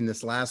in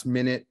this last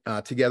minute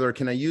together.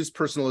 Can I use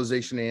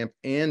personalization AMP,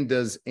 and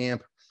does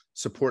AMP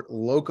support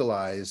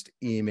localized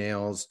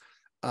emails?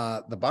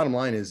 The bottom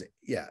line is,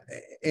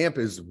 AMP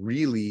is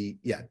really,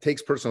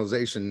 takes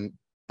personalization,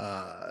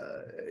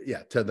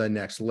 to the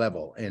next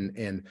level,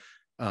 and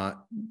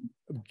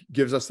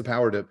gives us the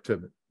power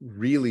to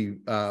really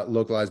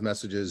localize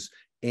messages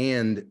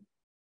and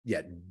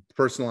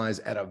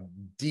personalize at a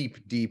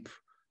deep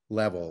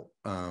level.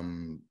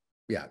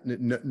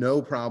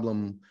 No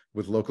problem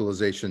with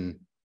localization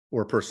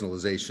or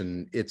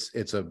personalization.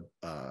 It's a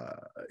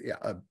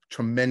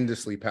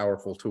tremendously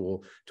powerful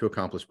tool to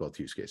accomplish both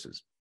use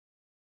cases.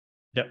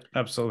 Yep,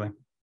 absolutely.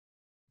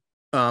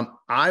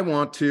 I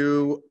want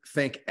to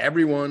thank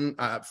everyone.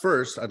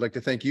 First, I'd like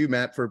to thank you,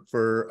 Matt, for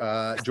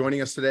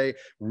joining us today.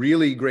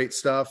 Really great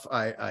stuff.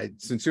 I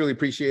sincerely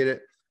appreciate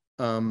it.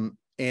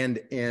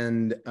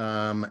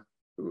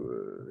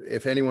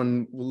 If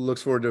anyone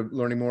looks forward to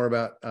learning more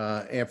about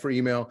AMP for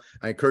email,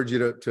 I encourage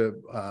you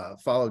to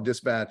follow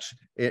Dyspatch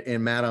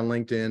and Matt on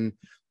LinkedIn,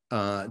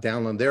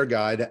 download their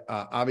guide.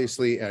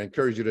 Obviously, I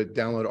encourage you to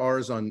download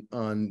ours on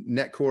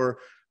Netcore,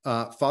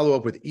 follow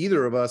up with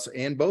either of us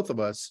and both of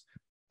us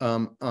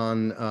on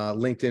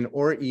LinkedIn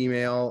or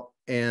email.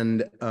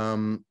 And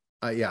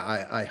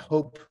I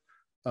hope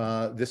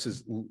this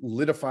is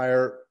lit a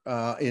fire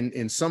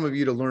in some of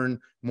you to learn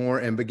more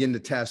and begin to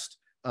test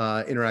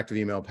interactive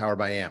email powered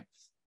by AMP.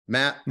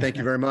 Matt, thank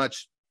you very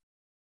much.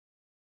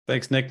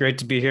 Thanks, Nick. Great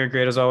to be here.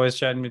 Great as always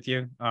chatting with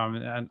you.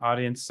 And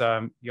audience,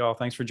 you all,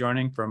 thanks for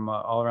joining from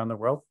all around the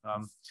world.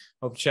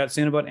 Hope to chat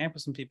soon about AMP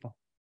with some people.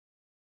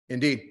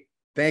 Indeed.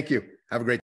 Thank you. Have a great